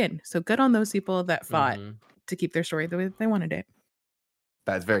get it back in. So good on those people that fought to keep their story the way they wanted it.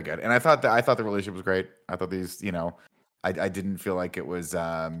 That's very good. And I thought the relationship was great. I thought these, I didn't feel like it was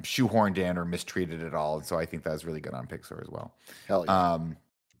shoehorned in or mistreated at all. And so I think that was really good on Pixar as well. Hell yeah.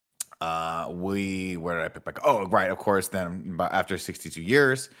 Where did I pick back? Oh, right. Of course, then after 62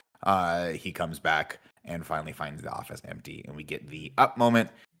 years, he comes back and finally finds the office empty. And we get the up moment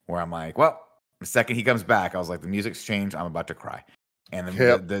where I'm like, well, the second he comes back, I was like, the music's changed. I'm about to cry. And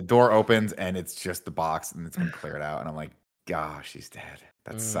then the door opens and it's just the box and it's been cleared out. And I'm like, gosh, he's dead.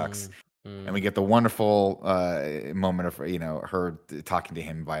 That sucks. And we get the wonderful moment of her talking to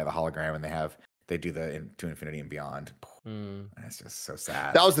him via the hologram, and they do the To Infinity and Beyond. And it's just so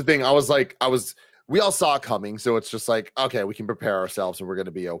sad. That was the thing. We all saw it coming, so it's just like, okay, we can prepare ourselves and we're gonna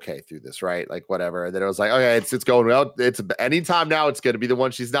be okay through this, right? Like whatever. And then it was like, okay, it's going well. It's anytime now. It's gonna be the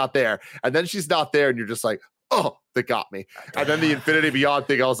one she's not there, and then she's not there, and you're just like, oh, that got me. And then the Infinity Beyond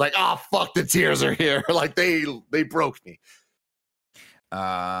thing, I was like, oh fuck, the tears are here. Like they broke me.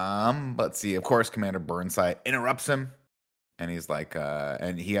 Let's see. Of course, Commander Burnside interrupts him, and he's like,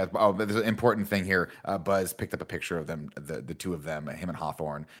 and he has. Oh, there's an important thing here. Buzz picked up a picture of them, the two of them, him and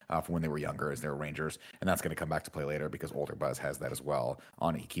Hawthorne, from when they were younger as they were Rangers, and that's going to come back to play later because older Buzz has that as well.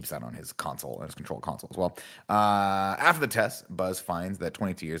 He keeps that on his console, on his control console as well. After the test, Buzz finds that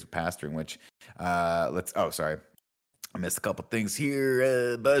 22 years have passed, during which, sorry. I missed a couple things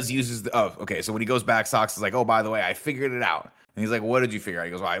here. Buzz uses so when he goes back, Socks is like, oh, by the way, I figured it out. And he's like, what did you figure out?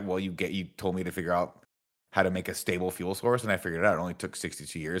 He goes, well, you told me to figure out how to make a stable fuel source, and I figured it out. It only took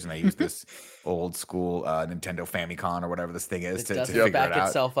 62 years, and I used this old school Nintendo Famicom or whatever this thing is to figure it out. It doesn't back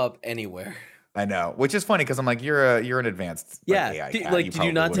itself up anywhere. I know, which is funny because I'm like, you're an advanced AI cat. Did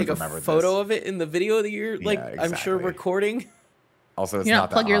you not take a photo of it in the video that you're exactly. I'm sure recording? Also, it's you not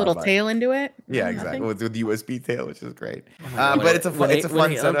plug your little tail into it. Yeah, exactly. With USB tail, which is great. But it's a fun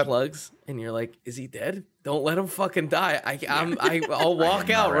setup. Unplugs and you're like, is he dead? Don't let him fucking die. I'll walk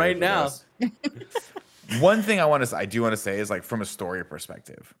out right now. One thing I do want to say is, like, from a story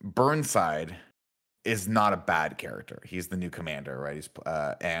perspective, Burnside is not a bad character. He's the new commander, right? He's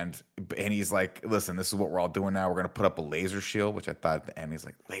and he's like, listen, this is what we're all doing now. We're gonna put up a laser shield, which I thought at the end he's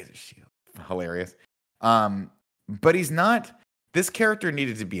like, laser shield, hilarious. But he's not. This character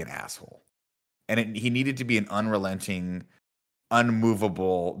needed to be an asshole, and he needed to be an unrelenting,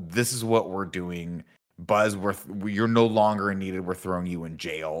 unmovable. This is what we're doing, Buzz. You're no longer needed. We're throwing you in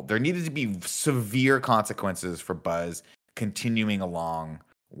jail. There needed to be severe consequences for Buzz continuing along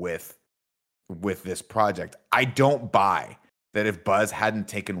with this project. I don't buy that if Buzz hadn't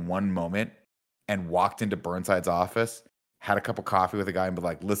taken one moment and walked into Burnside's office, had a cup of coffee with a guy and be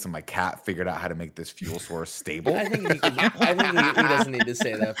like, listen, my cat figured out how to make this fuel source stable. I think he doesn't need to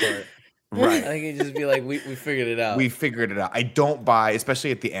say that part. Right. I think he'd just be like, we figured it out. We figured it out. I don't buy,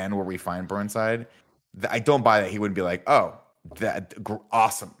 especially at the end where we find Burnside, I don't buy that he wouldn't be like, oh,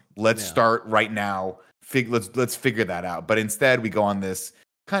 awesome. Let's start right now. Let's figure that out. But instead, we go on this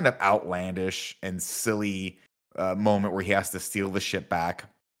kind of outlandish and silly moment where he has to steal the ship back.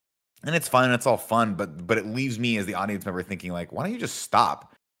 And it's fine. It's all fun. But it leaves me as the audience member thinking, like, why don't you just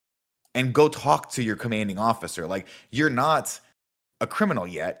stop and go talk to your commanding officer? Like, you're not a criminal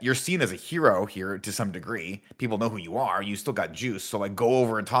yet. You're seen as a hero here to some degree. People know who you are. You still got juice. So, like, go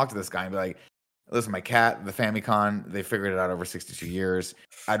over and talk to this guy and be like, listen, my cat, the Famicom, they figured it out over 62 years.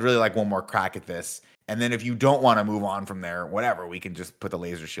 I'd really like one more crack at this. And then if you don't want to move on from there, whatever, we can just put the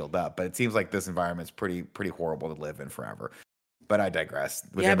laser shield up. But it seems like this environment's pretty horrible to live in forever. But I digress.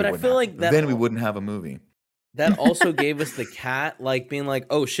 But I feel like then we wouldn't have a movie. That also gave us the cat, like, being like,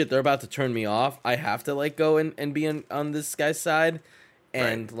 oh, shit, they're about to turn me off. I have to, like, go and be on this guy's side.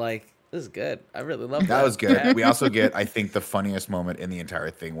 And, like, this is good. I really love that. That was good. Yeah. We also get, I think, the funniest moment in the entire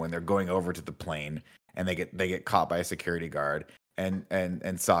thing when they're going over to the plane and they get caught by a security guard.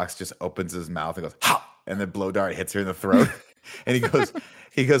 And Socks just opens his mouth and goes, ha! And the blow dart hits her in the throat. And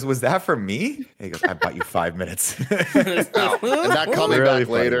he goes, was that for me? And he goes, I bought you 5 minutes. And that coming really back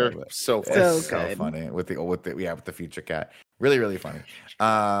later, so funny with the future cat. Really, really funny.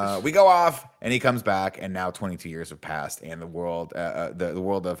 We go off, and he comes back, and now 22 years have passed, and the world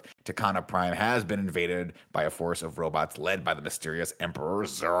of Takana Prime has been invaded by a force of robots led by the mysterious Emperor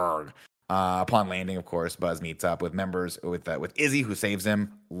Zurg. Upon landing, of course, Buzz meets up with members with Izzy, who saves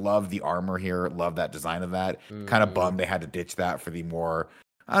him. Love the armor here. Love that design of that. Kind of bummed they had to ditch that for the more,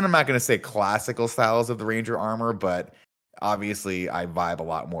 I'm not going to say classical styles of the Ranger armor, but obviously I vibe a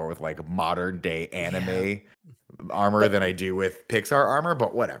lot more with like modern day anime armor than I do with Pixar armor,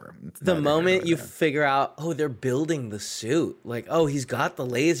 but whatever. The moment you figure out, oh, they're building the suit. Like, oh, he's got the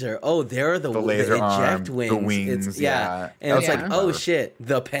laser. Oh, there are the laser eject arm, wings. The wings, And it's like, oh, shit,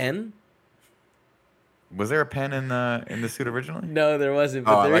 the pen? Was there a pen in the suit originally? No, there wasn't.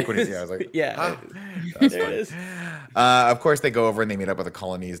 But I like what he said. I was like, yeah, there it is. Of course, they go over and they meet up with the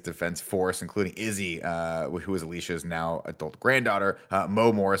colony's defense force, including Izzy, who is Alicia's now adult granddaughter,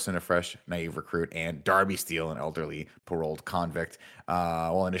 Mo Morrison, a fresh, naive recruit, and Darby Steele, an elderly paroled convict.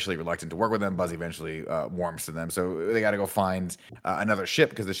 While initially reluctant to work with them, Buzz eventually warms to them. So they got to go find another ship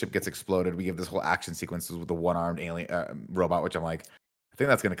because the ship gets exploded. We give this whole action sequences with the one-armed alien robot, which I'm like, I think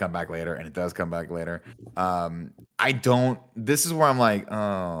that's going to come back later, and it does come back later. This is where I'm like,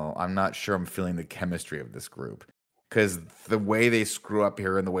 oh, I'm not sure I'm feeling the chemistry of this group. Because the way they screw up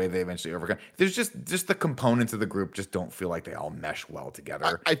here and the way they eventually overcome, there's just the components of the group just don't feel like they all mesh well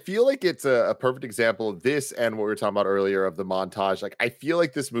together. I feel like it's a perfect example of this and what we were talking about earlier of the montage. Like, I feel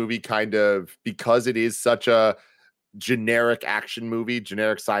like this movie kind of, because it is such a generic action movie,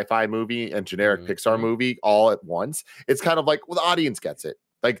 generic sci-fi movie, and generic Pixar movie all at once, it's kind of like, well, the audience gets it.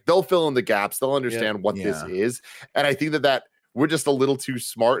 Like, they'll fill in the gaps, they'll understand what this is. And I think that we're just a little too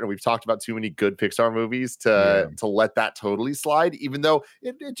smart, and we've talked about too many good Pixar movies to let that totally slide, even though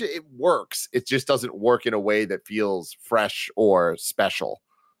it works. It just doesn't work in a way that feels fresh or special.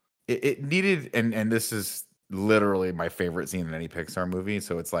 It needed, and this is literally my favorite scene in any Pixar movie,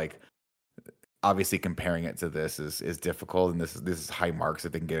 so it's like, obviously comparing it to this is difficult, and this is high marks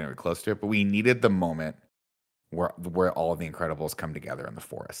if they can get anywhere close to it. But we needed the moment where all of the Incredibles come together in the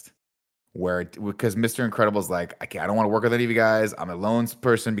forest, because Mr. Incredible's like, I don't want to work with any of you guys. I'm a lone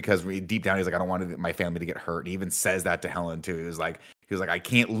person, because deep down he's like, I don't want my family to get hurt. He even says that to Helen too. He was like, I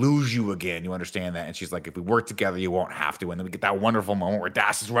can't lose you again. You understand that? And she's like, if we work together, you won't have to. And then we get that wonderful moment where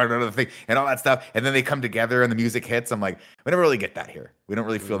Dash is running out of the thing and all that stuff. And then they come together and the music hits. I'm like, we never really get that here. We don't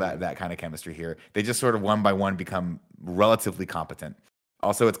really feel that kind of chemistry here. They just sort of one by one become relatively competent.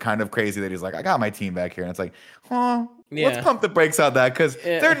 Also, it's kind of crazy that he's like, I got my team back here. And it's like, let's pump the brakes on that, because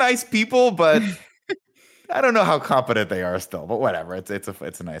they're nice people, but I don't know how competent they are still, but whatever. It's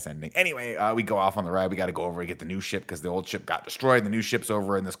a nice ending. Anyway, we go off on the ride. We got to go over and get the new ship, because the old ship got destroyed. The new ship's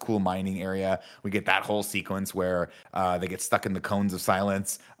over in this cool mining area. We get that whole sequence where they get stuck in the cones of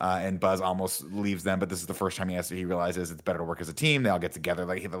silence, and Buzz almost leaves them. But this is the first time he realizes it's better to work as a team. They all get together.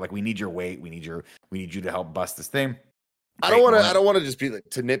 Like we need your weight. We need you to help bust this thing. I don't want to just be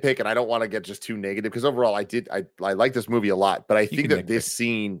to nitpick, and I don't want to get just too negative, because overall I like this movie a lot, but I think that this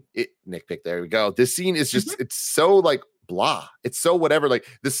scene, nitpick, there we go. This scene is just, it's so like blah. It's so whatever. Like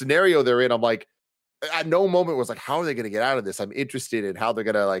the scenario they're in, I'm like, at no moment was like, how are they going to get out of this? I'm interested in how they're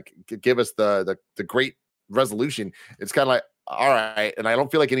going to like give us the great resolution. It's kind of like, all right. And I don't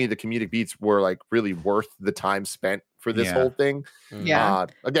feel like any of the comedic beats were like really worth the time spent for this whole thing. Yeah.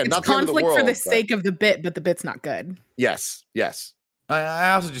 Again, it's not conflict the world, for the sake of the bit, but the bit's not good. Yes.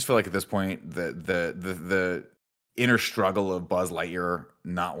 I also just feel like at this point the inner struggle of Buzz Lightyear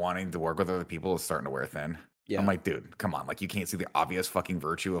not wanting to work with other people is starting to wear thin. Yeah. I'm like, dude, come on. Like, you can't see the obvious fucking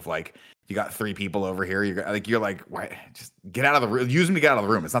virtue of like, you got 3 people over here. You're like, why? Just get out of the room. Use them to get out of the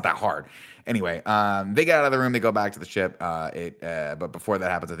room. It's not that hard. Anyway, they get out of the room. They go back to the ship. But before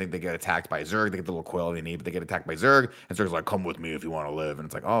that happens, I think they get attacked by Zurg. They get the little quill they need, but they get attacked by Zurg. And Zurg's like, come with me if you want to live. And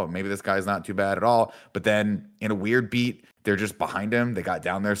it's like, oh, maybe this guy's not too bad at all. But then in a weird beat, they're just behind him. They got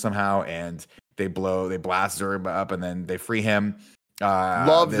down there somehow, and they blast Zurg up, and then they free him.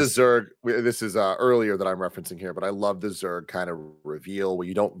 Love the Zurg. This is earlier that I'm referencing here, but I love the Zurg kind of reveal where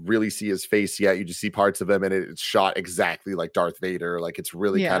you don't really see his face yet. You just see parts of him, and it's shot exactly like Darth Vader. Like, it's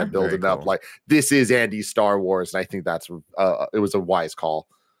really kind of building up. Like, this is Andy's Star Wars, and I think that's it was a wise call.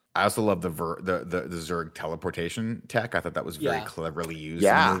 I also love the Zurg teleportation tech. I thought that was very cleverly used in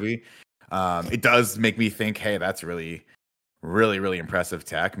the movie. It does make me think, hey, that's really, really, really impressive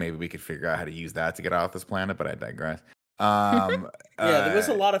tech. Maybe we could figure out how to use that to get off this planet, but I digress. There was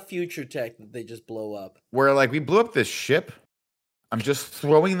a lot of future tech that they just blow up. Where like we blew up this ship. I'm just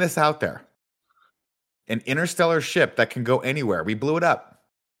throwing this out there. An interstellar ship that can go anywhere. We blew it up.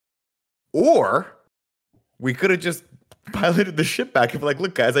 Or we could have just piloted the ship back and be like,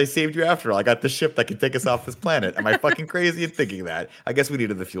 look, guys, I saved you after all. I got the ship that can take us off this planet. Am I fucking crazy in thinking that? I guess we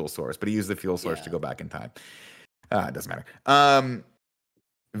needed the fuel source, but he used the fuel source to go back in time. It doesn't matter.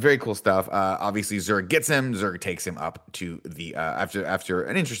 Very cool stuff. Obviously, Zurg gets him. Zurg takes him up to the after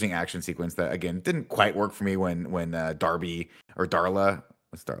an interesting action sequence that again didn't quite work for me when Darby or Darla,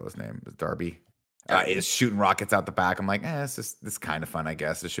 what's Darla's name? Darby is shooting rockets out the back. I'm like, this kind of fun, I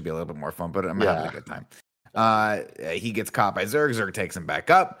guess. This should be a little bit more fun, but I'm having a good time. He gets caught by Zurg. Zurg takes him back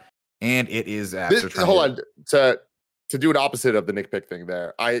up, and it is after to do an opposite of the Nick Pick thing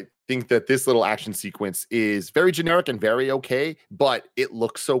there. I think that this little action sequence is very generic and very okay, but it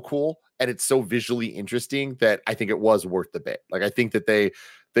looks so cool and it's so visually interesting that I think it was worth the bit. Like, I think that they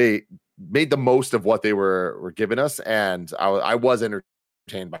made the most of what they were giving us, and I was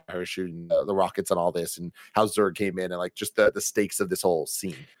entertained by her shooting the rockets and all this, and how Zurg came in, and like just the stakes of this whole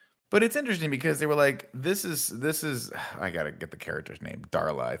scene. But it's interesting because they were like, this is I gotta get the character's name.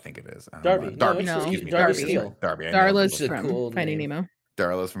 Darla, I think it is. Darby. Darby. No, Excuse me. Darby Steele. Darby. Darla's from Finding Nemo.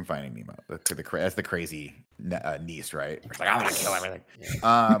 Darla's from Finding Nemo. That's the crazy niece, right? It's like, I'm gonna kill everything.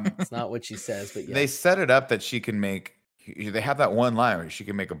 It's not what she says, but yeah. They set it up that she can make. They have that one line where she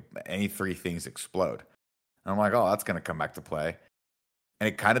can make any 3 things explode. And I'm like, oh, that's gonna come back to play. And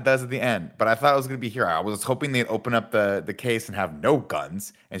it kind of does at the end, but I thought it was going to be here. I was hoping they'd open up the case and have no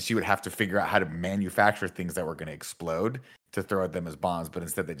guns, and she would have to figure out how to manufacture things that were going to explode to throw at them as bombs, but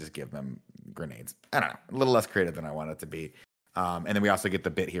instead they just give them grenades. I don't know, a little less creative than I wanted it to be. And then we also get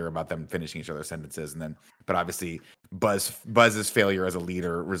the bit here about them finishing each other's sentences, but obviously Buzz's failure as a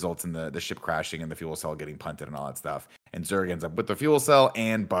leader results in the ship crashing and the fuel cell getting punted and all that stuff. And Zurg ends up with the fuel cell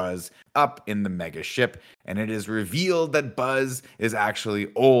and Buzz up in the mega ship. And it is revealed that Buzz is actually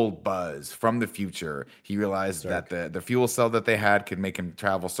old Buzz from the future. He realized that the fuel cell that they had could make him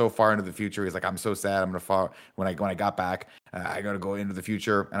travel so far into the future. He's like, I'm so sad. I'm going to fall. When I got back, I got to go into the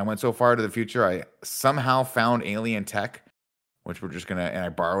future. And I went so far to the future, I somehow found alien tech, which we're just going to, and I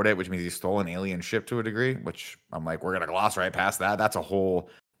borrowed it, which means he stole an alien ship to a degree, which I'm like, we're going to gloss right past that. That's a whole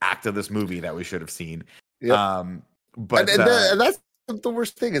act of this movie that we should have seen. Yep. But and that's the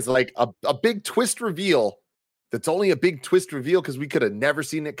worst thing is like a big twist reveal. That's only a big twist reveal because we could have never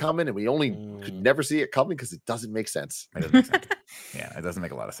seen it coming, and we only could never see it coming because it doesn't make sense. It doesn't make sense. Yeah, it doesn't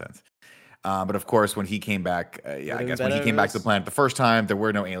make a lot of sense. But of course, when he came back, I guess when he came back to the planet the first time, there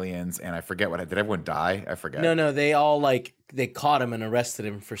were no aliens, and I forget did everyone die? I forget. No, they all they caught him and arrested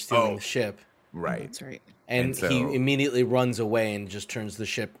him for stealing the ship. Right. That's right. And so, he immediately runs away and just turns the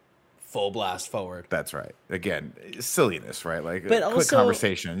ship full blast forward. That's right. Again, silliness, right? Like, but quick also,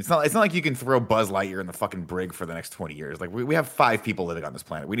 conversation. It's not like you can throw Buzz Lightyear in the fucking brig for the next 20 years. Like, we have 5 people living on this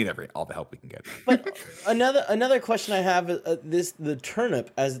planet. We need all the help we can get. But another question I have is the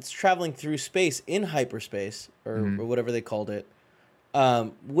turnip, as it's traveling through space in hyperspace or whatever they called it,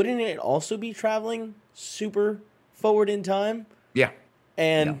 wouldn't it also be traveling super forward in time? Yeah.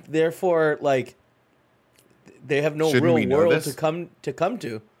 And therefore, like, they have no real world to come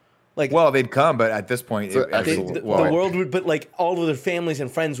to. Like, well, they'd come, but at this point, the world would, but like all of their families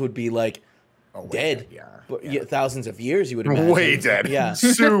and friends would be like dead. Thousands of years, you would imagine. Way dead. Yeah.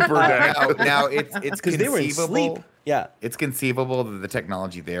 Super dead. Now it's because they were in sleep. Yeah. It's conceivable that the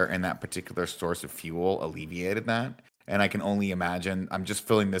technology there and that particular source of fuel alleviated that. And I can only imagine, I'm just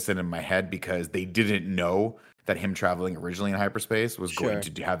filling this in my head because they didn't know that him traveling originally in hyperspace was going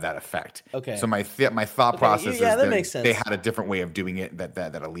to have that effect. Okay. So my thought process is that makes sense. They had a different way of doing it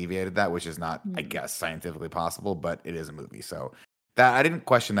that alleviated that, which is not, I guess, scientifically possible, but it is a movie. So that I didn't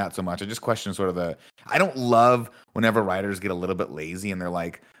question that so much. I just questioned sort of I don't love whenever writers get a little bit lazy and they're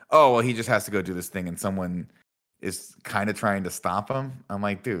like, oh, well, he just has to go do this thing and someone is kind of trying to stop him. I'm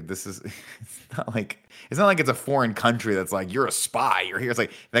like, dude, this is it's not like it's a foreign country that's like, you're a spy, you're here. It's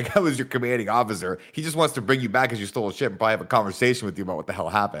like, that guy was your commanding officer. He just wants to bring you back because you stole a ship and probably have a conversation with you about what the hell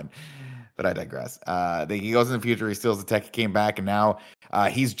happened. But I digress. He goes in the future, he steals the tech, he came back, and now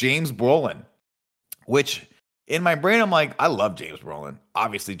he's James Brolin, which in my brain, I'm like, I love James Brolin.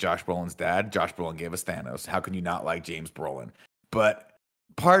 Obviously, Josh Brolin's dad. Josh Brolin gave us Thanos. How can you not like James Brolin? But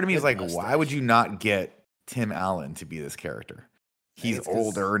part of me is like, why would you not get Tim Allen to be this character? He's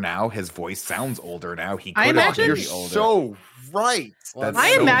older now. His voice sounds older now. He could have been older. So right.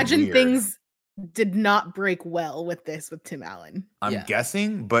 I imagine things did not break well with Tim Allen. I'm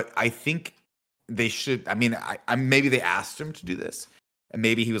guessing, but I think they should. I mean, I maybe they asked him to do this, and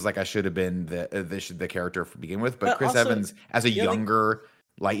maybe he was like, I should have been the character to begin with. But Chris also, Evans as a younger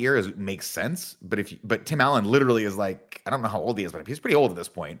Lightyear makes sense. But Tim Allen literally is like, I don't know how old he is, but he's pretty old at this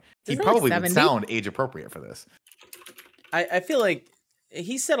point. He probably would sound age appropriate for this. I feel like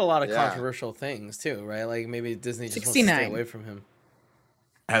he said a lot of controversial things too, right? Like maybe Disney just wants to stay away from him.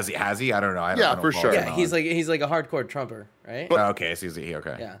 Has he? I don't know. I don't for sure. Yeah, he's like a hardcore Trumper, right? But, okay, so he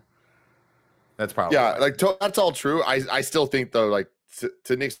okay. Yeah, that's probably that's all true. I still think though, like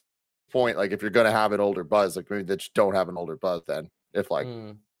to Nick's point, like if you're gonna have an older Buzz, like maybe they just don't have an older Buzz then. If like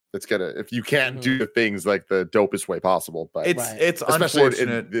if you can't do the things like the dopest way possible, but it's especially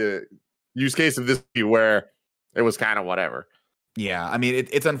unfortunate in the use case of this where it was kind of whatever. Yeah, I mean,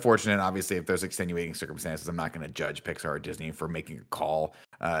 it's unfortunate. Obviously, if there's extenuating circumstances, I'm not going to judge Pixar or Disney for making a call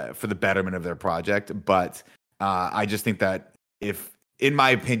for the betterment of their project. But I just think that if, in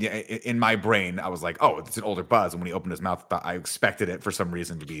my opinion, in my brain, I was like, oh, it's an older Buzz. And when he opened his mouth, I expected it for some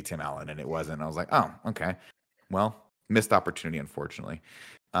reason to be Tim Allen, and it wasn't. I was like, oh, okay. Well, missed opportunity, unfortunately.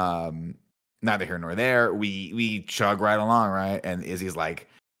 Neither here nor there. We chug right along, right? And Izzy's like,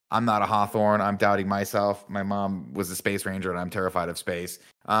 I'm not a Hawthorne. I'm doubting myself. My mom was a space ranger, and I'm terrified of space.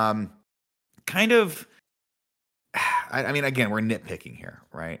 Kind of, I mean, again, we're nitpicking here,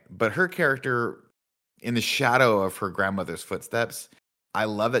 right? But her character, in the shadow of her grandmother's footsteps, I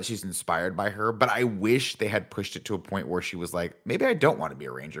love that she's inspired by her, but I wish they had pushed it to a point where she was like, maybe I don't want to be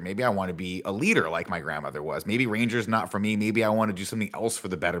a ranger. Maybe I want to be a leader like my grandmother was. Maybe ranger's not for me. Maybe I want to do something else for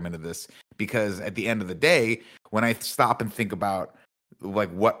the betterment of this. Because at the end of the day, when I stop and think about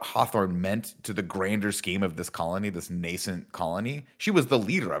like what Hawthorne meant to the grander scheme of this colony, this nascent colony, she was the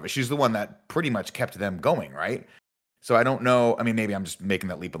leader of it. She's the one that pretty much kept them going, right? So I don't know. I mean, maybe I'm just making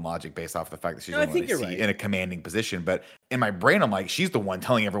that leap in logic based off the fact that she's the one in a commanding position. But in my brain, I'm like, she's the one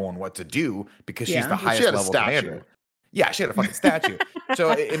telling everyone what to do because she's the highest level commander. Yeah, she had a fucking statue.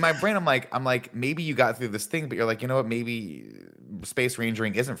 So in my brain, I'm like, maybe you got through this thing, but you're like, you know what? Maybe space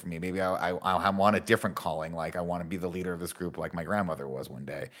rangering isn't for me. Maybe I want a different calling. Like I want to be the leader of this group, like my grandmother was one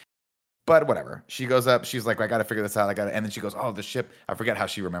day. But whatever. She goes up. She's like, I got to figure this out. And then she goes, oh, the ship. I forget how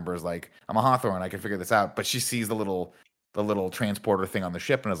she remembers. Like, I'm a Hawthorne. I can figure this out. But she sees the little transporter thing on the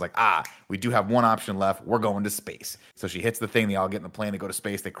ship and is like, we do have one option left. We're going to space. So she hits the thing. They all get in the plane. They go to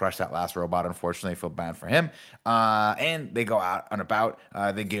space. They crush that last robot. Unfortunately, I feel bad for him. And they go out and about.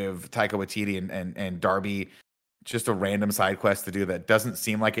 They give Taika Waititi and Darby just a random side quest to do that doesn't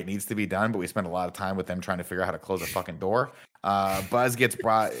seem like it needs to be done, but we spend a lot of time with them trying to figure out how to close a fucking door. Buzz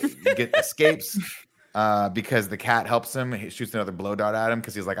escapes because the cat helps him. He shoots another blow dart at him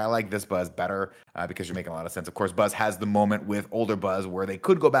because he's like, I like this Buzz better because you're making a lot of sense. Of course, Buzz has the moment with older Buzz where they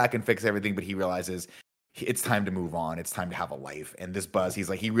could go back and fix everything, but he realizes it's time to move on. It's time to have a life. And this Buzz,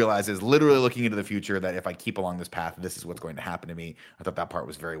 he realizes, literally looking into the future, that if I keep along this path, this is what's going to happen to me. I thought that part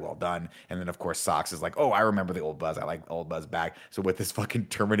was very well done. And then, of course, Socks is like, oh, I remember the old Buzz. I like old Buzz back. So with this fucking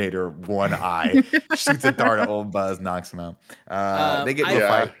Terminator one eye, shoots a dart at old Buzz, knocks him out. They get into a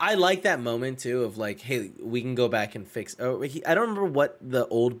fight. I like that moment, too, of like, hey, we can go back and fix. I don't remember what the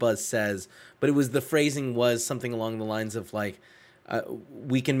old Buzz says, but the phrasing was something along the lines of like,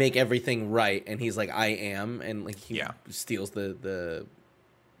 we can make everything right, and he's like, I am, and like he steals the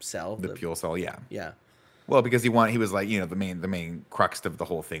cell, the fuel cell, yeah. Well, because he was like, the main crux of the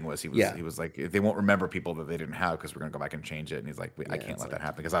whole thing was he was like, they won't remember people that they didn't have because we're gonna go back and change it, and he's like, I can't let that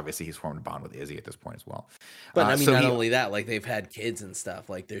happen because obviously he's formed a bond with Izzy at this point as well. But I mean, not only that, like they've had kids and stuff.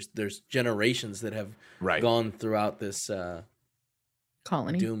 Like there's generations that have gone throughout this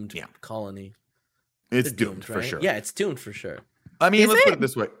colony, doomed colony. It's doomed right? for sure. Yeah, it's doomed for sure. I mean, let's put it it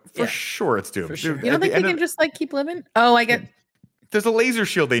this way. For sure, it's doomed. Sure. Dude, You don't think they can just like keep living? Oh, I get. There's a laser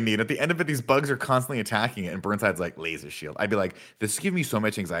shield they need. At the end of it, these bugs are constantly attacking it, and Burnside's like, laser shield. I'd be like, this is giving me so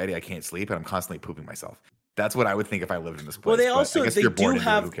much anxiety, I can't sleep, and I'm constantly pooping myself. That's what I would think if I lived in this place. Well, they also I guess they you're born do into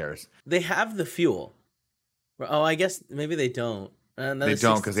have. It, who cares? They have the fuel. Oh, I guess maybe they don't. They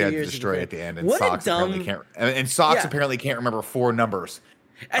don't because they had to destroy it at the end, and what Socks apparently can't. And Socks apparently can't remember 4 numbers.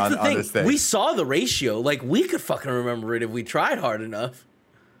 That's on, the thing. this thing. We saw the ratio. Like we could fucking remember it if we tried hard enough.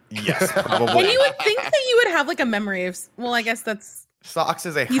 Yes, probably. And you would think that you would have like a memory of. Well, I guess that's. Socks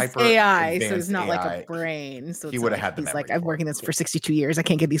is He's hyper AI, so advanced it's not AI. like a brain. So He would have had the he's memory like, I've for working it. this for 62 years. I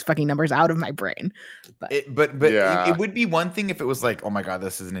can't get these fucking numbers out of my brain. But It would be one thing if it was like, oh my god,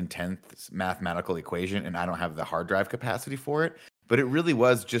 this is an intense mathematical equation, and I don't have the hard drive capacity for it. But it really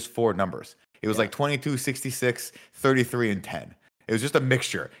was just 4 numbers. It was like 22, 66, 33, and 10. It was just a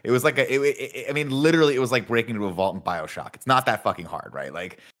mixture. It was like I mean, literally, it was like breaking into a vault in BioShock. It's not that fucking hard, right?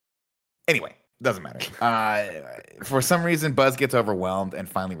 Like, anyway. Doesn't matter. For some reason, Buzz gets overwhelmed and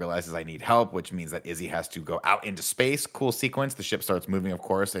finally realizes I need help, which means that Izzy has to go out into space. Cool sequence. The ship starts moving, of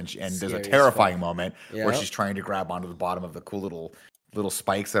course, and there's a terrifying moment where she's trying to grab onto the bottom of the cool little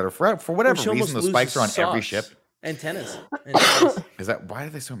spikes that are for whatever reason. The spikes are on every ship. Antennas. Is that why are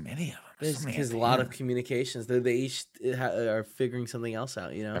there so many of them? Because a lot of communications. They each are figuring something else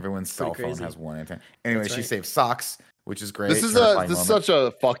out. You know, everyone's cell phone has one antenna. Anyway, she saves Socks, which is great. This is such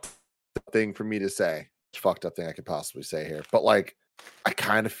a fucked thing for me to say. Fucked up thing I could possibly say here, but like, I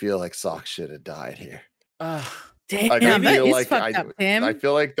kind of feel like Socks should have died here. Damn, like, I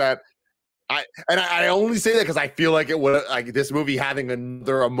feel like that. I only say that because I feel like it would like this movie having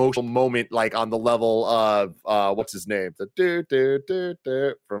another emotional moment, like on the level of what's his name,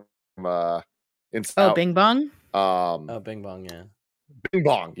 the from Bing Bong. Bing Bong, yeah. Bing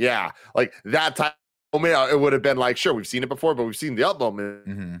Bong, yeah. Like that type of moment, it would have been like, sure, we've seen it before, but we've seen the up moment.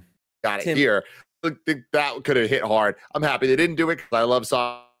 Mm-hmm. Got it here. I think that could have hit hard. I'm happy they didn't do it because I love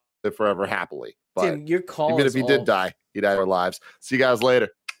Sonic forever happily. But Tim, your call even if he did die, he'd have our lives. See you guys later.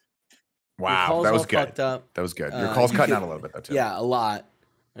 Wow, that was good. That was good. Your call's cutting out a little bit though, too. Yeah, a lot.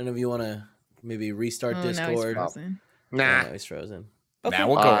 I don't know if you want to maybe restart Discord. Now he's frozen. Nah, he's frozen. Okay. Nah,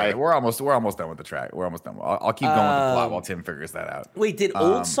 we'll go. We're almost done with the track. We're almost done. I'll keep going with the plot while Tim figures that out. Wait, did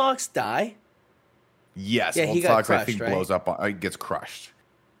Old Socks die? Yes, yeah, Old Socks crushed, I think blows up. Gets crushed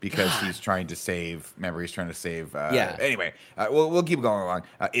because he's trying to save. Remember, he's trying to save. Anyway, we'll keep going along.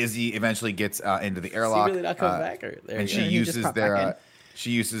 Izzy eventually gets into the airlock. Is he really not coming back? And she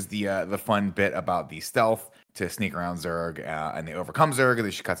uses the fun bit about the stealth to sneak around Zurg, and they overcome Zurg, and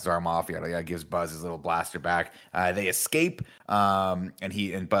then she cuts his arm off. Gives Buzz his little blaster back. They escape,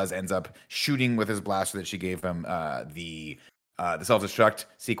 and Buzz ends up shooting with his blaster that she gave him. The self-destruct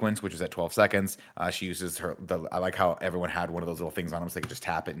sequence, which was at 12 seconds. She uses I like how everyone had one of those little things on them, so they could just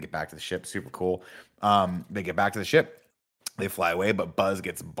tap it and get back to the ship. Super cool. They get back to the ship. They fly away, but Buzz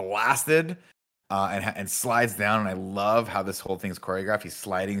gets blasted. And slides down, and I love how this whole thing's choreographed. He's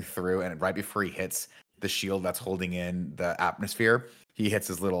sliding through, and right before he hits the shield that's holding in the atmosphere, he hits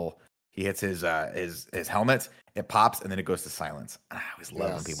his helmet. It pops, and then it goes to silence. I always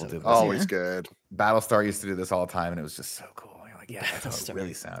love when people do this. Always good. Battlestar used to do this all the time, and it was just so cool. You're like, yeah, that's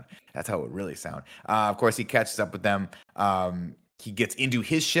how it would really sound. Of course, he catches up with them. He gets into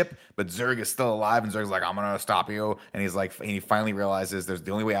his ship, but Zurg is still alive, and Zurg's like, I'm gonna stop you. And he's like, and he finally realizes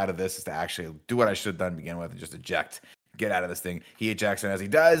the only way out of this is to actually do what I should have done to begin with and just eject, get out of this thing. He ejects, and as he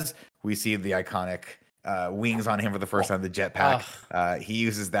does, we see the iconic wings on him for the first time, the jetpack. He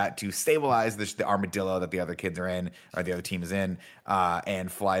uses that to stabilize the armadillo that the other kids are in, or the other team is in,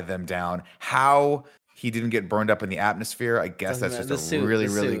 and fly them down. How he didn't get burned up in the atmosphere, I guess that's just a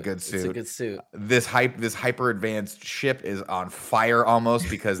really good suit. It's a good suit. This hyper advanced ship is on fire almost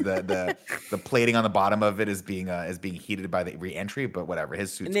because the plating on the bottom of it is being heated by the re-entry. But whatever,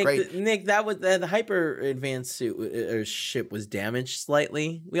 his suit's great. Nick, that was the hyper advanced suit or ship was damaged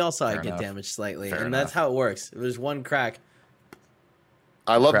slightly. We all saw it get damaged slightly, and that's how it works. If there's one crack.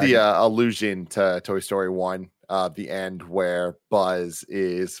 I love the allusion to Toy Story 1, the end where Buzz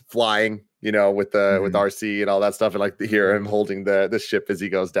is flying, with RC and all that stuff, and like to hear him holding the ship as he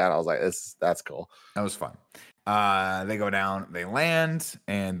goes down. I was like, that's cool. That was fun. They go down, they land,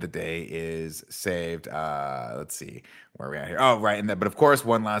 and the day is saved. Let's see where are we at here. Oh, right. But of course,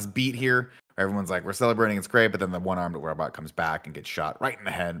 one last beat here. Everyone's like, we're celebrating, it's great, but then the one-armed robot comes back and gets shot right in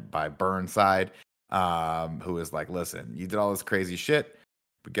the head by Burnside, who is like, listen, you did all this crazy shit.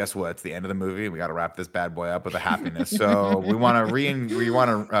 But guess what? It's the end of the movie. We got to wrap this bad boy up with a happiness. So we want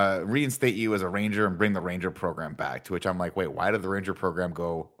to reinstate you as a ranger and bring the ranger program back. To which I'm like, wait, why did the ranger program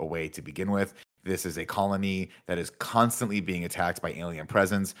go away to begin with? This is a colony that is constantly being attacked by alien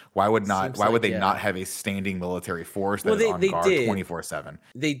presence. Why would they not have a standing military force that is on guard 24/7?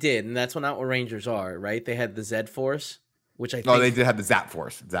 They did, and that's not what Rangers are, right? They had the Z Force, which I think... Oh, they did have the Zap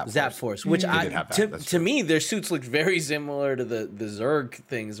Force. Zap Force, which to me, their suits looked very similar to the Zerg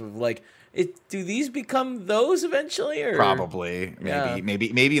things. Of like, do these become those eventually? Or? Probably,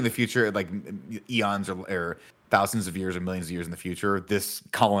 maybe in the future, like eons or thousands of years or millions of years in the future, this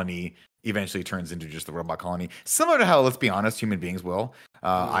colony eventually turns into just the robot colony, similar to how, let's be honest, human beings will.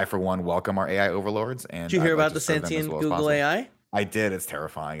 I, for one, welcome our AI overlords. And did you hear about the sentient Google AI? I did. It's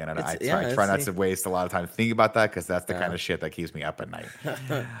terrifying, and I try not to waste a lot of time thinking about that because that's the kind of shit that keeps me up at night.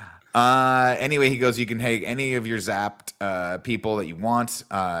 Anyway, he goes, you can take any of your zapped people that you want,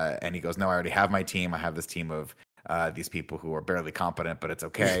 and he goes, no, I already have my team. I have this team of these people who are barely competent, but it's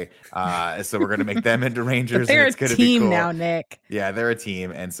okay. So we're gonna make them into Rangers. They're and it's a team be cool. now, Nick. Yeah, they're a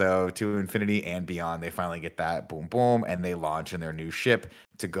team, and so to infinity and beyond, they finally get that boom, boom, and they launch in their new ship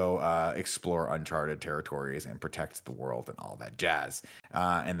to go explore uncharted territories and protect the world and all that jazz.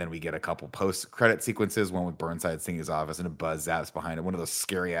 And then we get a couple post-credit sequences, one with Burnside singing his office and a Buzz zaps behind it. One of those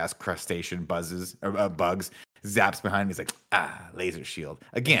scary-ass crustacean bugs zaps behind him. He's like, laser shield.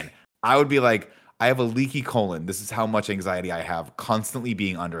 Again, I would be like, I have a leaky colon. This is how much anxiety I have constantly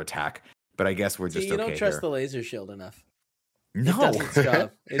being under attack. But I guess we're just okay. You don't trust the laser shield enough. No. It does its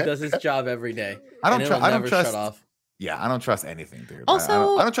job. It does its job every day. I don't trust. Shut off. Yeah, I don't trust anything, dude.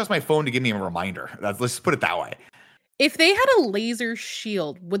 Also, I don't trust my phone to give me a reminder. Let's just put it that way. If they had a laser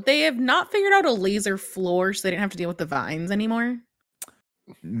shield, would they have not figured out a laser floor so they didn't have to deal with the vines anymore?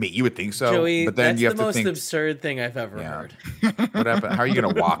 You would think so, Joey, but then that's you have the to most think, absurd thing I've ever heard. What happened? How are you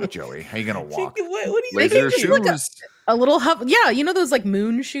gonna walk, Joey? How are you gonna walk? What do you laser shoes? Like a little you know those like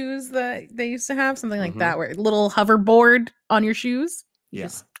moon shoes that they used to have, something like that, where little hoverboard on your shoes. Yeah,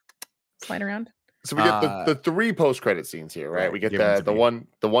 just slide around. So we get the three post-credit scenes here, right? We get the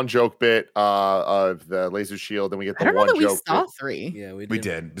one joke bit of the laser shield, then we get the one joke. We saw three. Yeah, we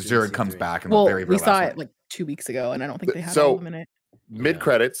did. Zurg comes back, and we saw it like 2 weeks ago, and I don't think they had all of them in it. Mid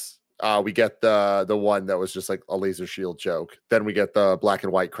credits, we get the one that was just like a laser shield joke. Then we get the black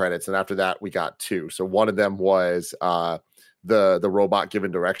and white credits, and after that, we got two. So one of them was the robot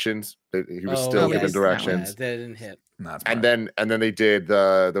giving directions. He was still giving directions. That didn't hit. And then they did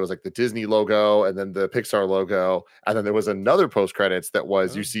there was like the Disney logo, and then the Pixar logo, and then there was another post credits that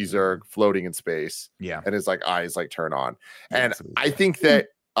was you see Zurg floating in space, and his like eyes like turn on. And I think that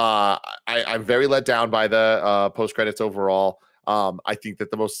I'm very let down by the post credits overall. I think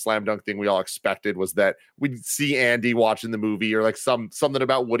that the most slam dunk thing we all expected was that we'd see Andy watching the movie or like something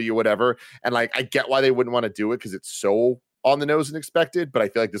about Woody or whatever. And like, I get why they wouldn't want to do it because it's so on the nose and expected, but I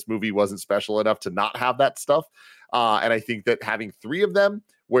feel like this movie wasn't special enough to not have that stuff. And I think that having three of them,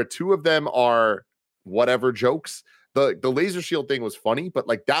 where two of them are whatever jokes, the laser shield thing was funny, but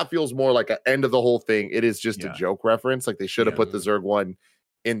like that feels more like an end of the whole thing. It is just a joke reference. Like they should have put the Zurg one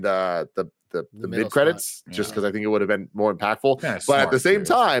in the mid credits, just because I think it would have been more impactful. But at the same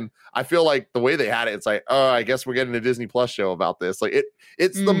time, I feel like the way they had it, it's like, oh, I guess we're getting a Disney Plus show about this. Like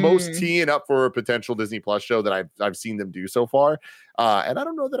it's the most teeing up for a potential Disney Plus show that I've seen them do so far. And I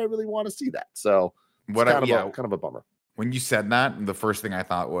don't know that I really want to see that. So kind of a bummer. When you said that, the first thing I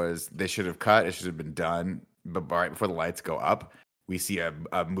thought was they should have cut. It should have been done, but right before the lights go up, we see a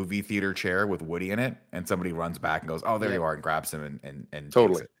movie theater chair with Woody in it, and somebody runs back and goes, "Oh, there you are," and grabs him and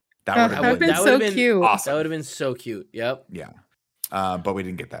totally. That would have been so cute. Awesome. That would have been so cute. Yep. Yeah. But we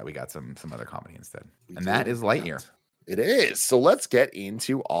didn't get that. We got some other comedy instead. That is Lightyear. It is. So let's get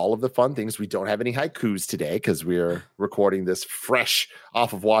into all of the fun things. We don't have any haikus today because we're recording this fresh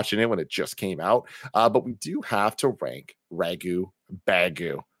off of watching it when it just came out. But we do have to rank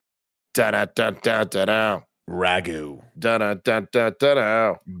RaguBagu. Da-da-da-da-da-da. Ragu.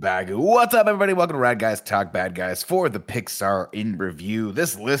 Da-da-da-da-da-da. Bagu. What's up, everybody? Welcome to Rad Guys Talk Bad Guys for the Pixar in review.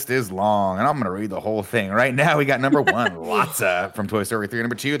 This list is long, and I'm going to read the whole thing. Right now, we got number 1, Lotsa from Toy Story 3.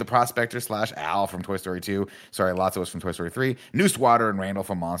 Number 2, the Prospector / Al from Toy Story 2. Sorry, Lotsa was from Toy Story 3. Newswater and Randall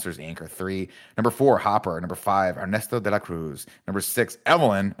from Monsters, Inc. are 3. Number 4, Hopper. Number 5, Ernesto de la Cruz. Number 6,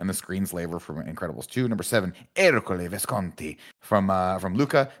 Evelyn and the Screenslaver from Incredibles 2. Number 7, Ercole Visconti from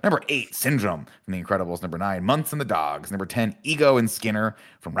Luca. Number 8, Syndrome from The Incredibles. Number 9, Months and the Dogs. Number 10, Ego and Skinner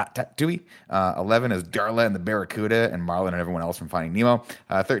from Ratatouille. 11 is Darla and the Barracuda and Marlin and everyone else from Finding Nemo.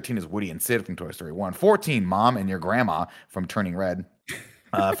 13 is Woody and Sid from Toy Story 1. 14, Mom and Your Grandma from Turning Red.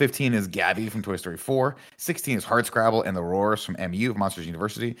 15 is Gabby from Toy Story 4. 16 is Hardscrabble and the Roars from MU of Monsters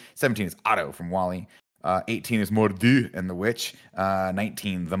University. 17 is Otto from WALL-E. 18 is Mordu and the Witch.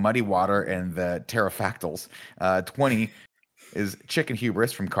 19, The Muddy Water and the Pterodactyls. 20, is Chicken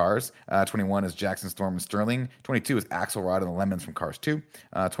Hubris from Cars. 21 is Jackson Storm and Sterling. 22 is Axelrod and the Lemons from Cars 2.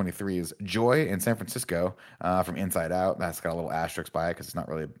 23 is Joy in San Francisco from Inside Out. That's got a little asterisk by it because it's not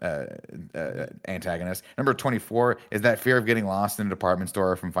really antagonist. Number 24 is That Fear of Getting Lost in a Department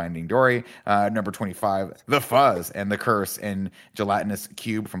Store from Finding Dory. Number 25, The Fuzz and the Curse in Gelatinous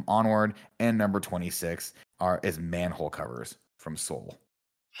Cube from Onward. And number 26 is Manhole Covers from Soul.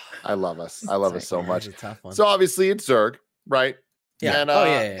 I love us so much. So obviously it's Zurg, right? Yeah. And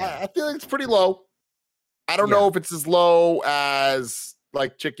I feel like it's pretty low. I don't know if it's as low as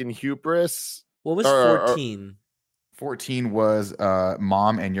like Chicken Hubris. What was 14? 14 was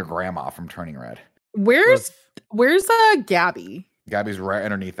Mom and Your Grandma from Turning Red. Where's Gabby? Gabby's right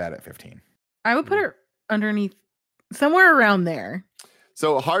underneath that at 15. I would put her underneath somewhere around there.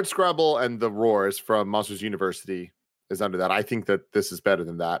 So Hardscrabble and the Roars from Monsters University is under that. I think that this is better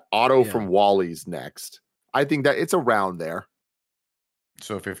than that. Otto from Wally's next. I think that it's around there.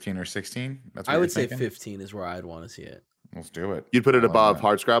 So 15 or 16? That's what I would say thinking? 15 is where I'd want to see it. Let's do it. You'd put it above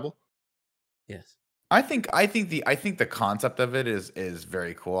Hardscrabble? Yes. I think the concept of it is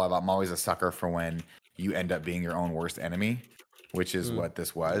very cool. I'm always a sucker for when you end up being your own worst enemy, which is what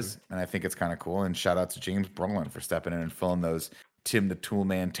this was. And I think it's kind of cool. And shout out to James Brolin for stepping in and filling those Tim the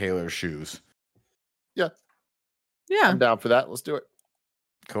Toolman Taylor shoes. Yeah. Yeah. I'm down for that. Let's do it.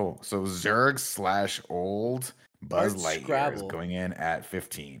 Cool. So Zurg / old Buzz Lightyear is going in at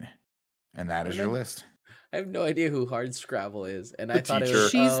 15. And that is your list. I have no idea who Hardscrabble is. And I thought it was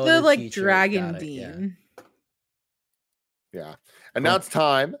she's the like Dragon Dean. Yeah. And now it's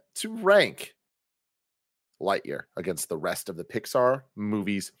time to rank Lightyear against the rest of the Pixar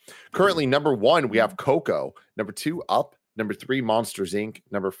movies. Currently, number 1, we have Coco. Number 2, Up. Number 3, Monsters, Inc.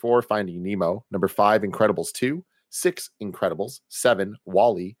 Number 4, Finding Nemo. Number 5, Incredibles 2. 6, Incredibles. 7,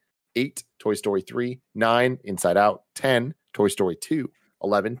 WALL-E. 8, Toy Story 3. 9, Inside Out. 10, Toy Story 2.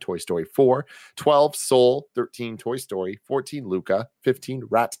 11, Toy Story 4. 12, Soul. 13, Toy Story. 14, Luca. 15,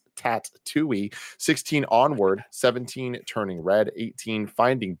 Rat-Tat-Tooie. 16, Onward. 17, Turning Red. 18,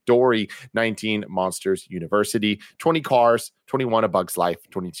 Finding Dory. 19, Monsters University. 20, Cars. 21, A Bug's Life.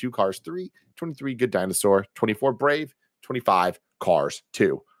 22, Cars 3. 23, Good Dinosaur. 24, Brave. 25, Cars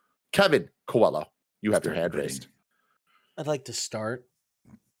 2. Kevin Coelho, you have your hand raised. I'd like to start,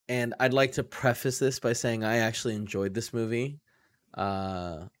 and I'd like to preface this by saying I actually enjoyed this movie.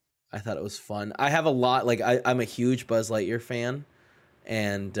 I thought it was fun. I have a lot, like I'm a huge Buzz Lightyear fan,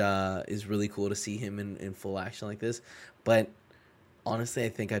 and it's really cool to see him in full action like this. But honestly, I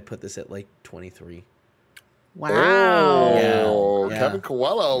think I'd put this at like 23. Wow. Yeah. Kevin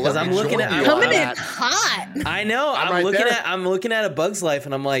Coelho. Because I'm looking at coming in hot. I know. I'm looking at A Bug's Life,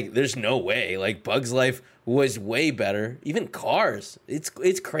 and I'm like, there's no way. Like Bug's Life was way better. Even Cars. It's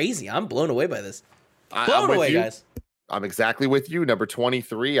crazy. I'm blown away by this. Blown away, guys. I'm exactly with you. Number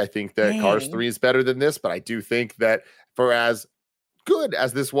 23. I think that Cars 3 is better than this, but I do think that for as good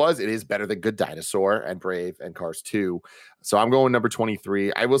as this was, it is better than Good Dinosaur and Brave and Cars 2. So I'm going number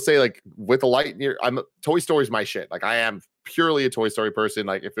 23. I will say, like, with a Lightyear, Toy Story's my shit. Like, I am purely a Toy Story person.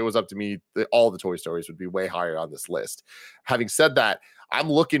 Like, if it was up to me, all the Toy Stories would be way higher on this list. Having said that, I'm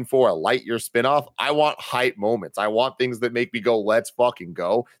looking for a Lightyear spinoff. I want hype moments. I want things that make me go, let's fucking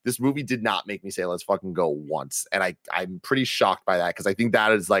go. This movie did not make me say, let's fucking go once. And I'm pretty shocked by that because I think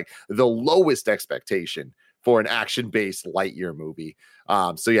that is like the lowest expectation for an action-based Lightyear movie.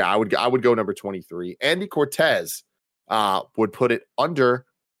 So yeah, I would go number 23. Andy Cortez would put it under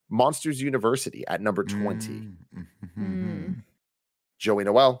Monsters University at number 20. Joey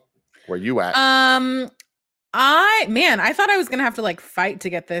Noel, where you at? I thought I was gonna have to like fight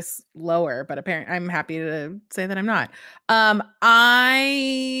to get this lower, but apparently I'm happy to say that I'm not.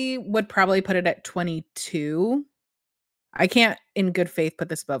 I would probably put it at 22. I can't in good faith put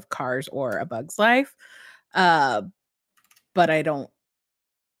this above Cars or A Bug's Life. But I don't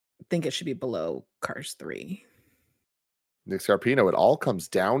think it should be below Cars 3. Nick Scarpino, it all comes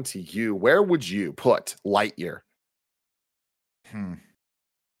down to you. Where would you put Lightyear?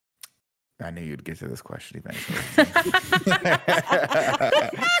 I knew you'd get to this question eventually.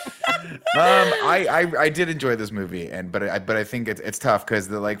 I did enjoy this movie, but I think it's tough because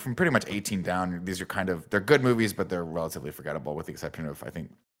like from pretty much 18 down, these are they're good movies, but they're relatively forgettable, with the exception of I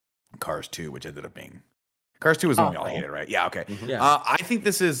think Cars 2, which ended up being Cars 2 was the one we all hated, right? Yeah, okay. Mm-hmm. Yeah. I think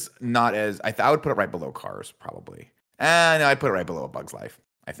this is not as I would put it right below Cars probably. No, I'd put it right below A Bug's Life.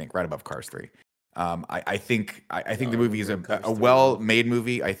 I think right above Cars 3. I think the movie is a well-made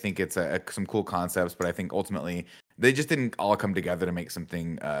movie. I think it's some cool concepts, but I think ultimately they just didn't all come together to make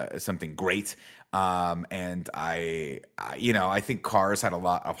something great. And I think Cars had a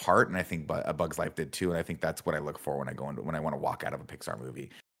lot of heart, and I think A Bug's Life did too. And I think that's what I look for when I want to walk out of a Pixar movie.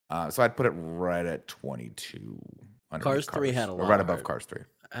 So I'd put it right at 22. Cars 3 had a lot, right above Cars 3.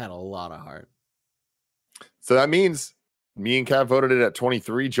 Had a lot of heart. So that means me and Kat voted it at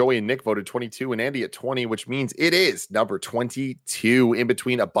 23. Joey and Nick voted 22, and Andy at 20, which means it is number 22 in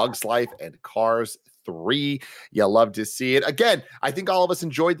between A Bug's Life and Cars 3. You love to see it. Again, I think all of us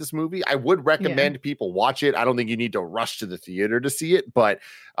enjoyed this movie. I would recommend people watch it. I don't think you need to rush to the theater to see it, but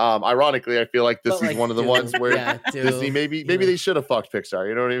ironically, I feel like this is one of the ones where Disney maybe they should have fucked Pixar.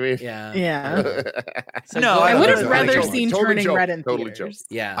 You know what I mean? Yeah. So no, I would have rather seen Turning Red in theaters.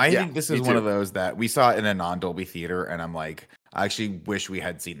 Yeah. I think this is one of those that we saw it in a non-Dolby theater, and I'm like, I actually wish we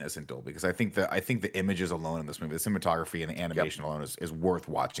had seen this in Dolby, because I think the images alone in this movie, the cinematography and the animation alone is worth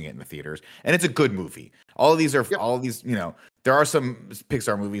watching it in the theaters. And it's a good movie. All of these, there are some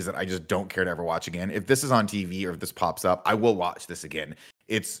Pixar movies that I just don't care to ever watch again. If this is on TV or if this pops up, I will watch this again.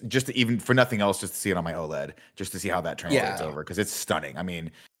 It's just even for nothing else, just to see it on my OLED, just to see how that translates over, because it's stunning. I mean,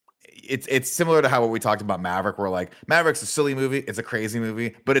 it's similar to how we talked about Maverick, where like Maverick's a silly movie, it's a crazy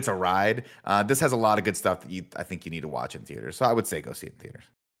movie, but it's a ride. This has a lot of good stuff that I think you need to watch in theaters. So I would say go see it in theaters.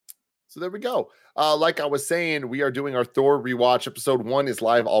 So there we go. Like I was saying, we are doing our Thor rewatch. Episode 1 is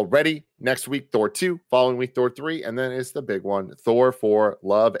live already. Next week, Thor 2. Following week, Thor 3. And then it's the big one, Thor 4,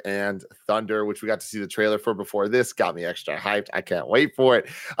 Love and Thunder, which we got to see the trailer for before this. Got me extra hyped. I can't wait for it.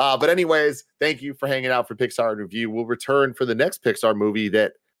 But anyways, thank you for hanging out for Pixar in Review. We'll return for the next Pixar movie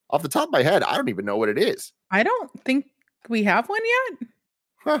that, off the top of my head, I don't even know what it is. I don't think we have one yet.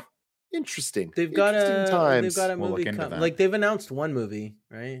 Huh. Interesting. They've got a We'll movie like they've announced one movie,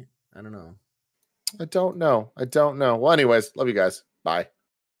 right? I don't know. I don't know. Well, anyways, love you guys. Bye.